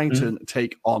Brighton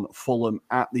take on Fulham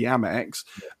at the Amex.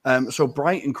 So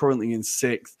Brighton currently in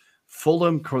 6th.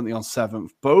 Fulham currently on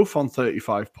 7th, both on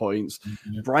 35 points.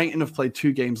 Brighton have played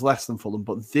 2 games less than Fulham,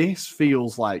 but this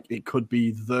feels like it could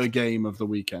be the game of the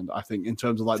weekend, I think, in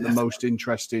terms of like the most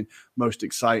interesting, most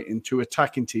exciting. 2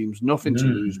 attacking teams, nothing to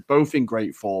lose, both in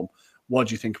great form. What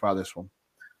do you think about this one?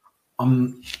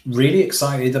 I'm really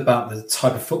excited about the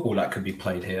type of football that could be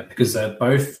played here because they're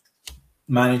both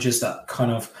managers that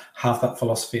kind of have that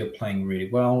philosophy of playing really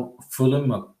well.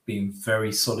 Fulham have been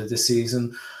very solid this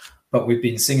season. But we've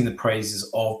been singing the praises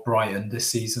of Brighton this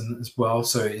season as well.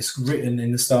 So it's written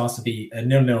in the stars to be a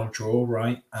 0-0 draw,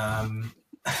 right? I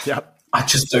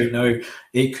just don't know.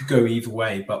 It could go either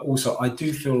way. But also, I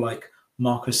do feel like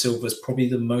Marco Silva is probably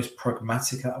the most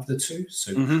pragmatic out of the 2.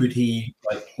 So could he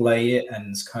like play it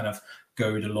and kind of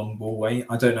go the long ball way?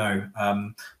 I don't know.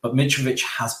 But Mitrovic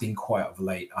has been quiet of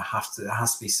late. It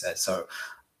has to be said. So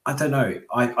I don't know.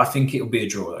 I think it'll be a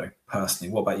draw, though,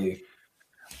 personally. What about you?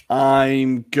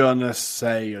 I'm going to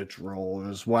say a draw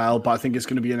as well, but I think it's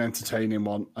going to be an entertaining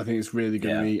one. I think it's really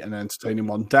going to be an entertaining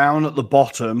one. Down at the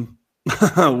bottom,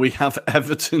 we have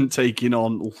Everton taking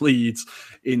on Leeds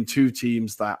in 2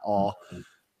 teams that are...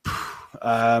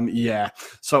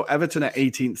 So Everton at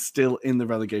 18th, still in the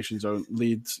relegation zone.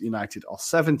 Leeds United are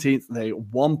 17th.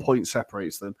 1 point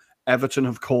separates them. Everton,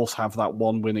 of course, have that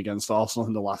 1 win against Arsenal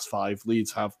in the last 5.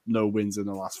 Leeds have no wins in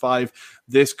the last 5.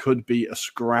 This could be a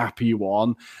scrappy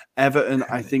one. Everton,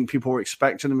 I think people were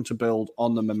expecting them to build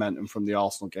on the momentum from the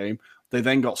Arsenal game. They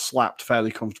then got slapped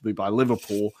fairly comfortably by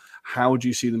Liverpool. How do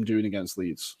you see them doing against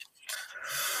Leeds?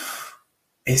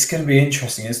 It's going to be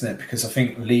interesting, isn't it? Because I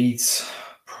think Leeds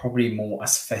probably more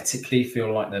aesthetically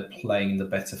feel like they're playing the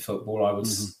better football, I would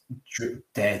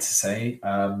dare to say.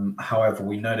 However,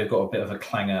 we know they've got a bit of a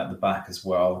clanger at the back as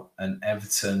well. And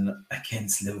Everton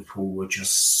against Liverpool were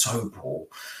just so poor.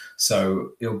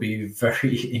 So it'll be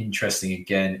very interesting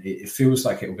again. It feels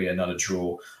like it'll be another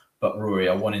draw. But Rory,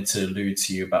 I wanted to allude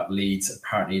to you about Leeds.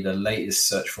 Apparently, the latest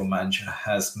search for manager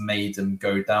has made them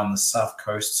go down the south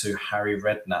coast to Harry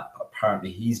Redknapp.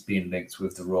 Apparently, he's been linked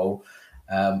with the role.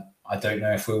 I don't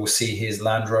know if we will see his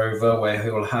Land Rover where he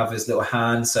will have his little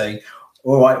hand saying,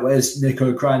 "All right, where's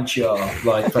Nico Crancher?"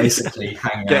 Like basically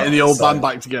hanging getting out. the old band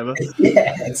back together.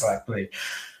 Yeah, exactly.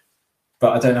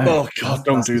 But I don't know. Oh God,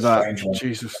 don't do that.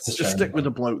 Jesus, just stick with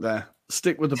the bloke there.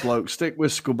 Stick with the bloke. Stick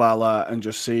with Skubala and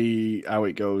just see how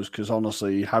it goes. Because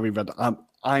honestly, Harry Redknapp,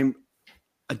 I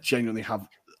genuinely have.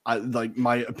 Like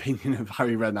my opinion of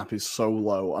Harry Redknapp is so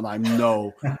low, and I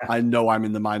know I'm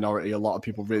in the minority. A lot of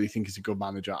people really think he's a good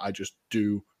manager. I just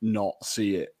do not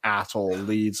see it at all.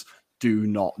 Leeds, do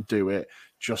not do it.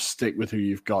 Just stick with who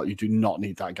you've got. You do not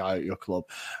need that guy at your club.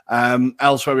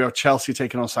 Elsewhere, we have Chelsea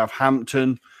taking on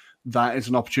Southampton. That is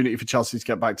an opportunity for Chelsea to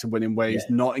get back to winning ways.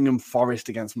 Yeah. Nottingham Forest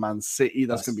against Man City.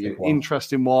 That's going to be an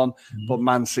interesting one. But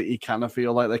Man City kind of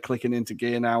feel like they're clicking into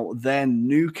gear now. Then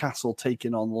Newcastle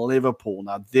taking on Liverpool.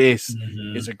 Now, this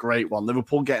is a great one.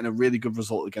 Liverpool getting a really good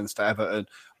result against Everton.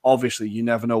 Obviously, you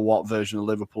never know what version of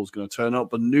Liverpool is going to turn up.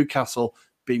 But Newcastle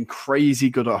being crazy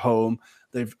good at home.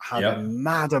 They've had a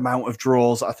mad amount of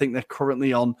draws. I think they're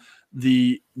currently on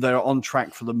they're on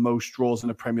track for the most draws in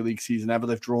a Premier League season ever.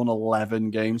 They've drawn 11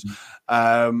 games.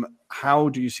 How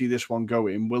do you see this one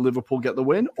going? Will Liverpool get the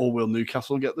win or will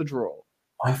Newcastle get the draw?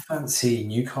 I fancy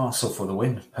Newcastle for the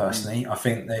win, personally. I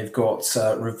think they've got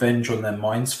revenge on their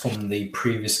minds from the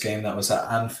previous game that was at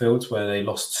Anfield, where they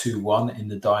lost 2-1 in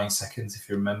the dying seconds, if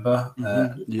you remember.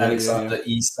 Alexander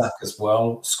Isak as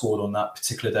well scored on that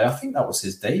particular day. I think that was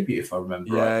his debut, if I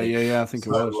remember rightly. I think it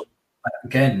was.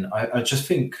 Again, I just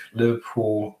think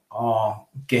Liverpool are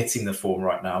getting the form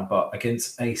right now, but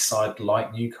against a side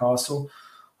like Newcastle,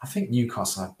 I think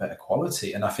Newcastle have better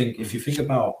quality. And I think if you think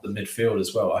about the midfield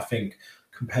as well, I think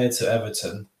compared to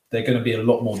Everton, they're going to be a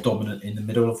lot more dominant in the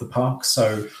middle of the park.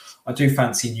 So I do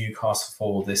fancy Newcastle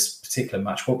for this particular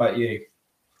match. What about you?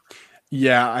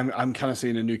 Yeah, I'm kind of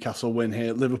seeing a Newcastle win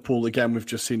here. Liverpool, again, we've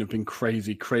just seen have been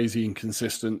crazy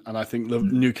inconsistent. And I think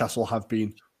Newcastle have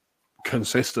been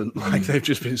consistent. Like they've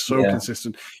just been so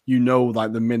consistent. You know,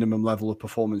 like the minimum level of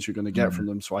performance you're going to get from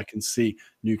them. So I can see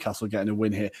Newcastle getting a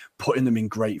win here, putting them in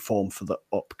great form for the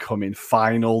upcoming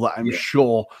final that I'm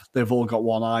sure they've all got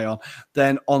one eye on.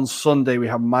 Then on Sunday, we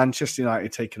have Manchester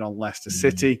United taking on Leicester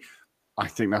City. I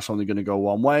think that's only going to go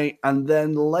one way. And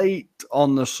then late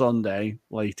on the Sunday,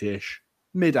 late-ish,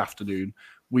 mid-afternoon,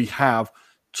 we have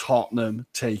Tottenham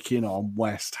taking on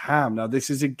West Ham. Now, this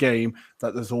is a game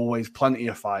that there's always plenty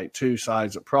of fight, two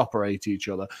sides that proper hate each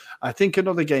other. I think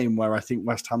another game where I think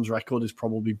West Ham's record is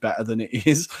probably better than it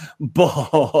is,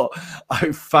 but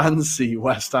I fancy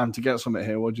West Ham to get something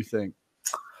here. What do you think?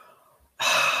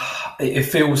 It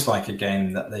feels like a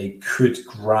game that they could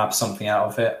grab something out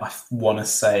of it. I want to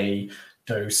say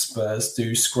those Spurs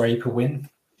do scrape a win.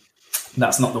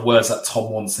 That's not the words that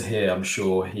Tom wants to hear. I'm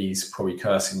sure he's probably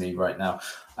cursing me right now.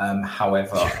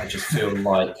 However, I just feel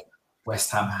like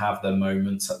West Ham have their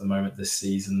moments at the moment this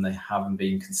season. They haven't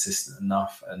been consistent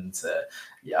enough. And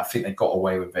I think they got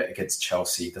away with it against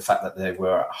Chelsea. The fact that they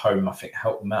were at home, I think,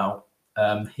 helped them out.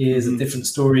 Here's a different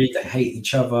story. They hate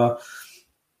each other.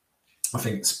 I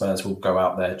think Spurs will go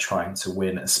out there trying to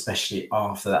win, especially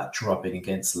after that drubbing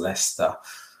against Leicester.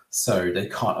 So they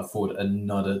can't afford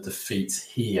another defeat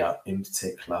here in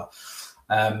particular.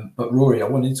 But Rory, I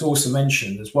wanted to also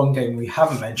mention there's one game we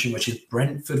haven't mentioned, which is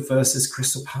Brentford versus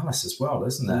Crystal Palace as well,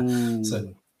 isn't there? So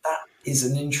that is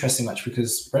an interesting match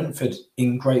because Brentford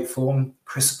in great form,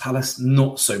 Crystal Palace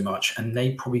not so much, and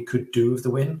they probably could do with the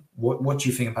win. What do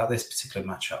you think about this particular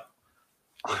matchup?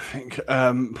 I think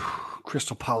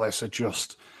Crystal Palace are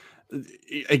just,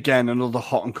 again, another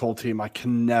hot and cold team. I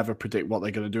can never predict what they're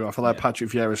going to do. I feel like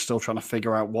Patrick Vieira is still trying to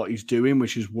figure out what he's doing,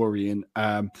 which is worrying.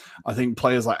 I think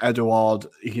players like Edouard,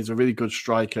 he's a really good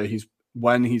striker.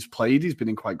 When he's played, he's been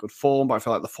in quite good form, but I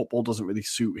feel like the football doesn't really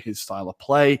suit his style of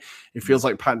play. It feels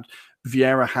like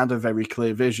Vieira had a very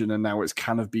clear vision, and now it's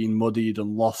kind of been muddied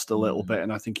and lost a little bit.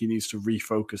 And I think he needs to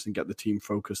refocus and get the team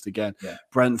focused again. Yeah.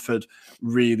 Brentford,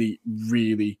 really,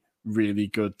 really, really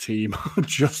good team.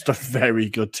 Just a very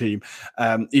good team.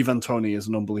 Ivan Toney is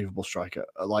an unbelievable striker,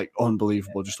 like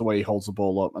unbelievable, just the way he holds the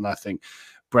ball up. And I think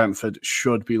Brentford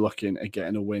should be looking at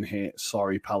getting a win here.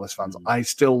 Sorry, Palace fans. I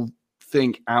still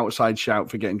think outside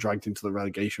shout for getting dragged into the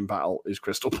relegation battle is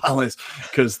Crystal Palace,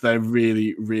 because they're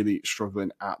really, really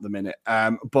struggling at the minute.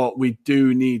 But we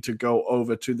do need to go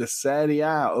over to the Serie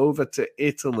A, over to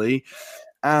Italy,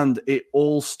 and it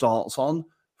all starts on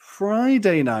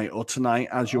Friday night, or tonight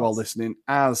as you are listening,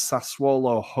 as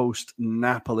Sassuolo host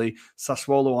Napoli.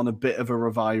 Sassuolo on a bit of a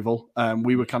revival.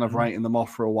 We were kind of writing them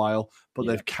off for a while, but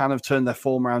they've kind of turned their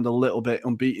form around a little bit,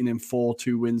 unbeaten in 4,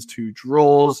 2 wins, 2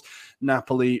 draws.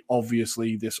 Napoli,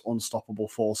 obviously, this unstoppable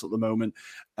force at the moment.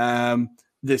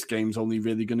 This game's only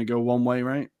really going to go one way,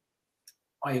 right?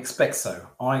 I expect so.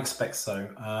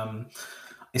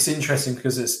 It's interesting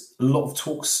because there's a lot of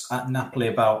talks at Napoli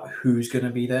about who's going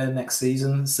to be there next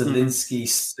season.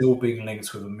 Zielinski's still being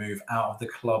linked with a move out of the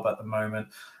club at the moment.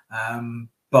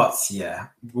 But yeah,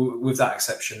 with that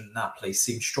exception, Napoli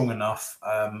seems strong enough.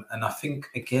 And I think,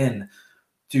 again,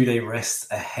 do they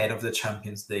rest ahead of the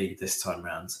Champions League this time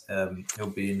around?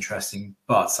 It'll be interesting.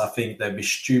 But I think they'd be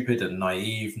stupid and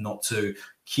naive not to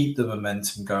keep the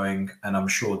momentum going. And I'm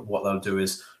sure what they'll do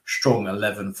is strong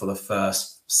 11 for the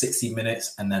first 60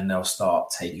 minutes, and then they'll start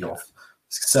taking off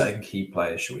certain key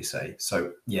players, shall we say.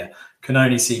 So, yeah, can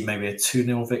only see maybe a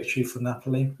 2-0 victory for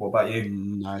Napoli. What about you?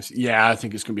 Nice. Yeah, I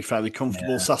think it's going to be fairly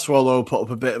comfortable. Sassuolo put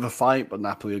up a bit of a fight, but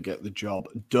Napoli will get the job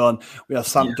done. We have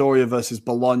Sampdoria versus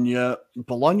Bologna.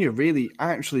 Bologna really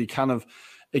actually kind of,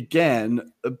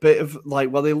 again, a bit of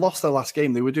like, well, they lost their last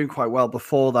game. They were doing quite well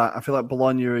before that. I feel like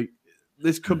Bologna,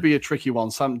 this could be a tricky one.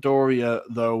 Sampdoria,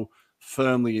 though,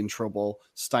 firmly in trouble.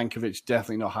 Stankovic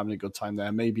definitely not having a good time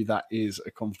there. Maybe that is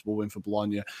a comfortable win for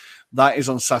Bologna. That is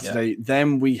on Saturday.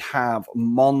 Then we have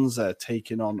Monza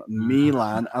taking on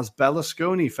Milan as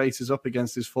Berlusconi faces up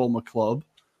against his former club.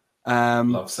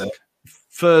 Loves it.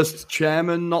 First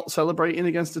chairman not celebrating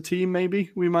against a team, maybe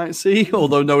we might see.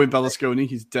 Although knowing Berlusconi,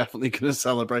 he's definitely going to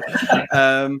celebrate.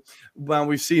 Well,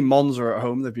 we've seen Monza at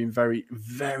home. They've been very,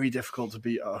 very difficult to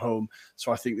beat at home.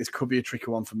 So I think this could be a tricky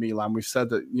one for Milan. We've said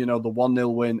that, the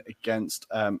 1-0 win against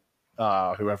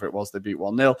whoever it was, they beat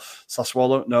 1-0.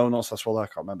 Sassuolo, no, not Sassuolo, I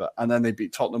can't remember. And then they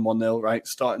beat Tottenham 1-0, right?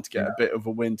 Starting to get a bit of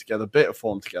a win together, a bit of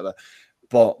form together.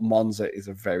 But Monza is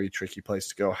a very tricky place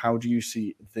to go. How do you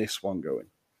see this one going?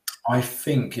 I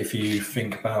think if you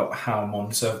think about how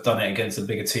Monza have done it against the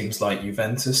bigger teams like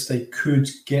Juventus, they could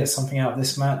get something out of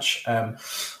this match.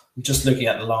 Just looking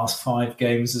at the last 5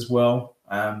 games as well,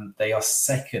 they are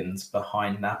second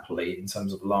behind Napoli in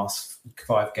terms of last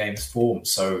 5 games form.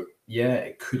 So, yeah,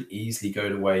 it could easily go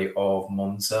the way of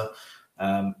Monza.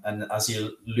 And as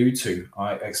you allude to,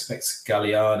 I expect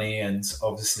Galliani and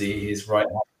obviously his right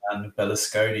hand,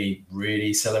 Berlusconi,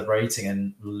 really celebrating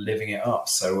and living it up.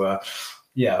 So,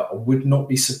 yeah, I would not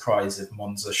be surprised if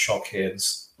Monza shock here and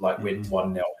win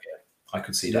 1-0 here. I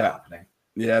could see that happening.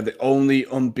 Yeah, the only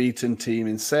unbeaten team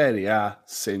in Serie A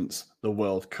since the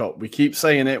World Cup. We keep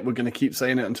saying it. We're going to keep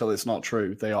saying it until it's not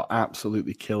true. They are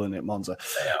absolutely killing it, Monza.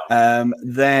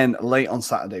 Then late on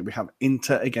Saturday, we have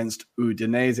Inter against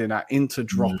Udinese. Now, Inter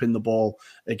dropping the ball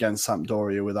against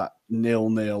Sampdoria with that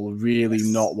 0-0.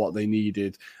 Really not what they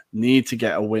needed. Need to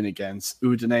get a win against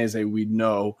Udinese. We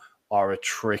know are a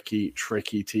tricky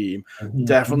team.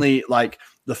 Definitely,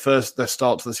 their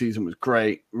start to the season was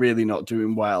great, really not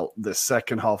doing well the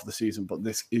second half of the season, but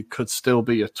it could still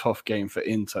be a tough game for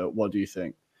Inter. What do you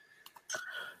think?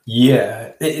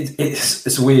 Yeah,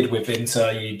 it's weird with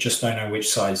Inter. You just don't know which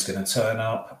side's going to turn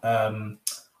up.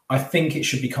 I think it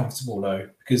should be comfortable, though,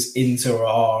 because Inter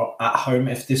are at home.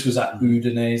 If this was at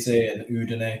Udinese and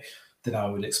Udine, then I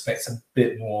would expect a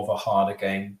bit more of a harder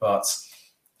game, but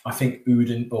I think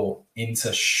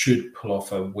Inter should pull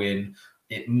off a win.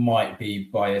 It might be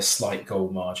by a slight goal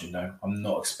margin, though. I'm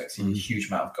not expecting a huge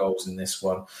amount of goals in this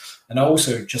one. And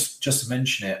also, just to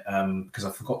mention it, because I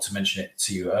forgot to mention it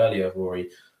to you earlier, Rory,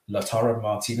 Lautaro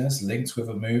Martinez linked with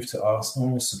a move to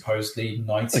Arsenal, supposedly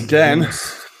 90 again.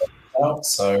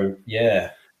 So,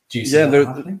 yeah. Do you see that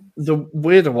happening? The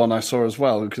weirder one I saw as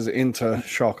well, because Inter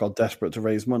Shock are desperate to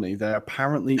raise money. They're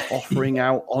apparently offering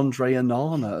out Andre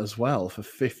Onana as well for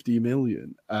 50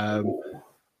 million.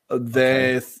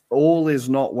 All is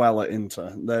not well at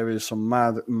Inter. There is some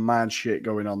mad shit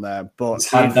going on there. But is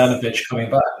Handanovic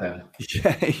coming back then?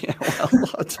 Yeah.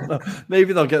 Well, I don't know.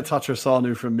 Maybe they'll get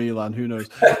Tatarusanu from Milan. Who knows?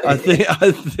 I think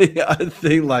I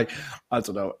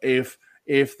don't know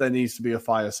if there needs to be a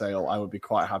fire sale, I would be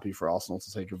quite happy for Arsenal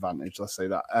to take advantage. Let's say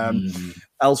that.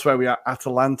 Elsewhere, we are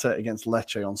Atalanta against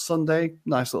Lecce on Sunday.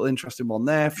 Nice little interesting one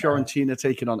there. Fiorentina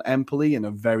taking on Empoli in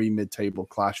a very mid-table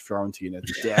clash. Fiorentina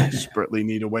desperately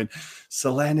need a win.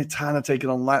 Salernitana taking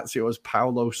on Lazio as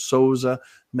Paulo Sousa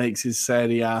makes his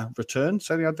Serie A return.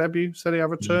 Serie A debut? Serie A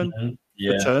return?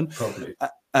 Yeah, return. Probably.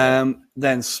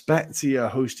 Then Spezia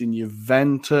hosting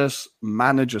Juventus,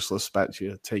 managerless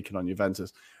Spezia taking on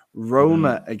Juventus.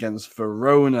 Roma against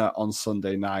Verona on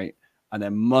Sunday night. And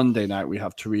then Monday night, we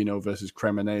have Torino versus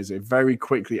Cremonese. Very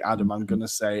quickly, Adam, I'm going to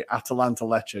say Atalanta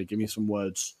Lecce. Give me some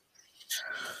words.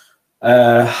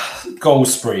 Goal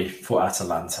spree for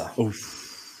Atalanta. Oof.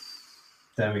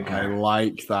 There we go. I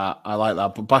like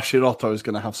that. But Bashirotto is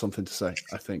going to have something to say,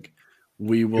 I think.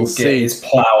 We will see. Get his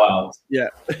plow out. Yeah.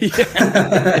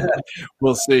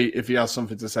 We'll see if he has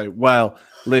something to say. Well,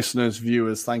 listeners,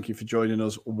 viewers, thank you for joining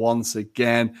us once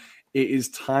again. It is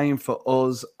time for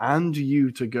us and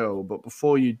you to go. But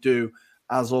before you do,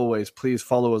 as always, please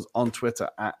follow us on Twitter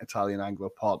at Italian Anglo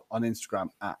Pod, on Instagram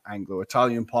at Anglo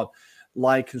Italian Pod.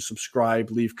 Like and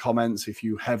subscribe, leave comments if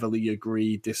you heavily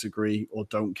agree, disagree, or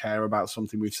don't care about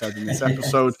something we've said in this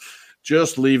episode.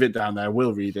 Just leave it down there.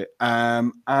 We'll read it.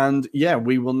 And yeah,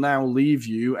 we will now leave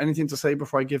you. Anything to say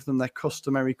before I give them their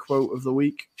customary quote of the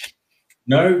week?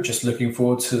 No, just looking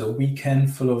forward to the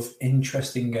weekend full of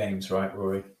interesting games, right,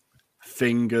 Rory?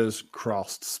 Fingers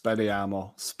crossed.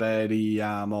 Speriamo.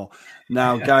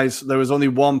 Now, guys, there was only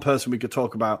one person we could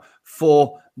talk about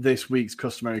for this week's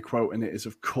customary quote, and it is,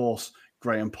 of course,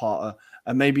 Graham Potter.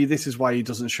 And maybe this is why he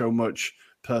doesn't show much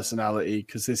personality,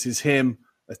 because this is him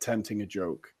attempting a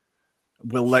joke.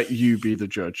 We'll let you be the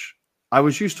judge. I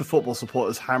was used to football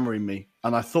supporters hammering me,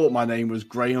 and I thought my name was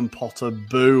Graham Potter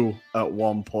Boo at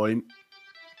one point.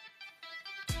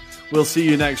 We'll see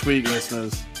you next week,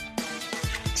 listeners.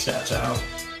 Ciao, ciao.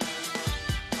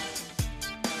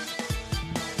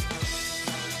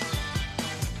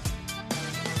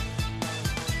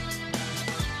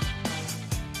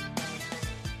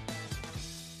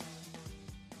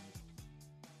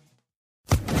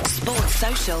 Sports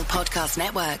Social Podcast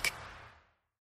Network.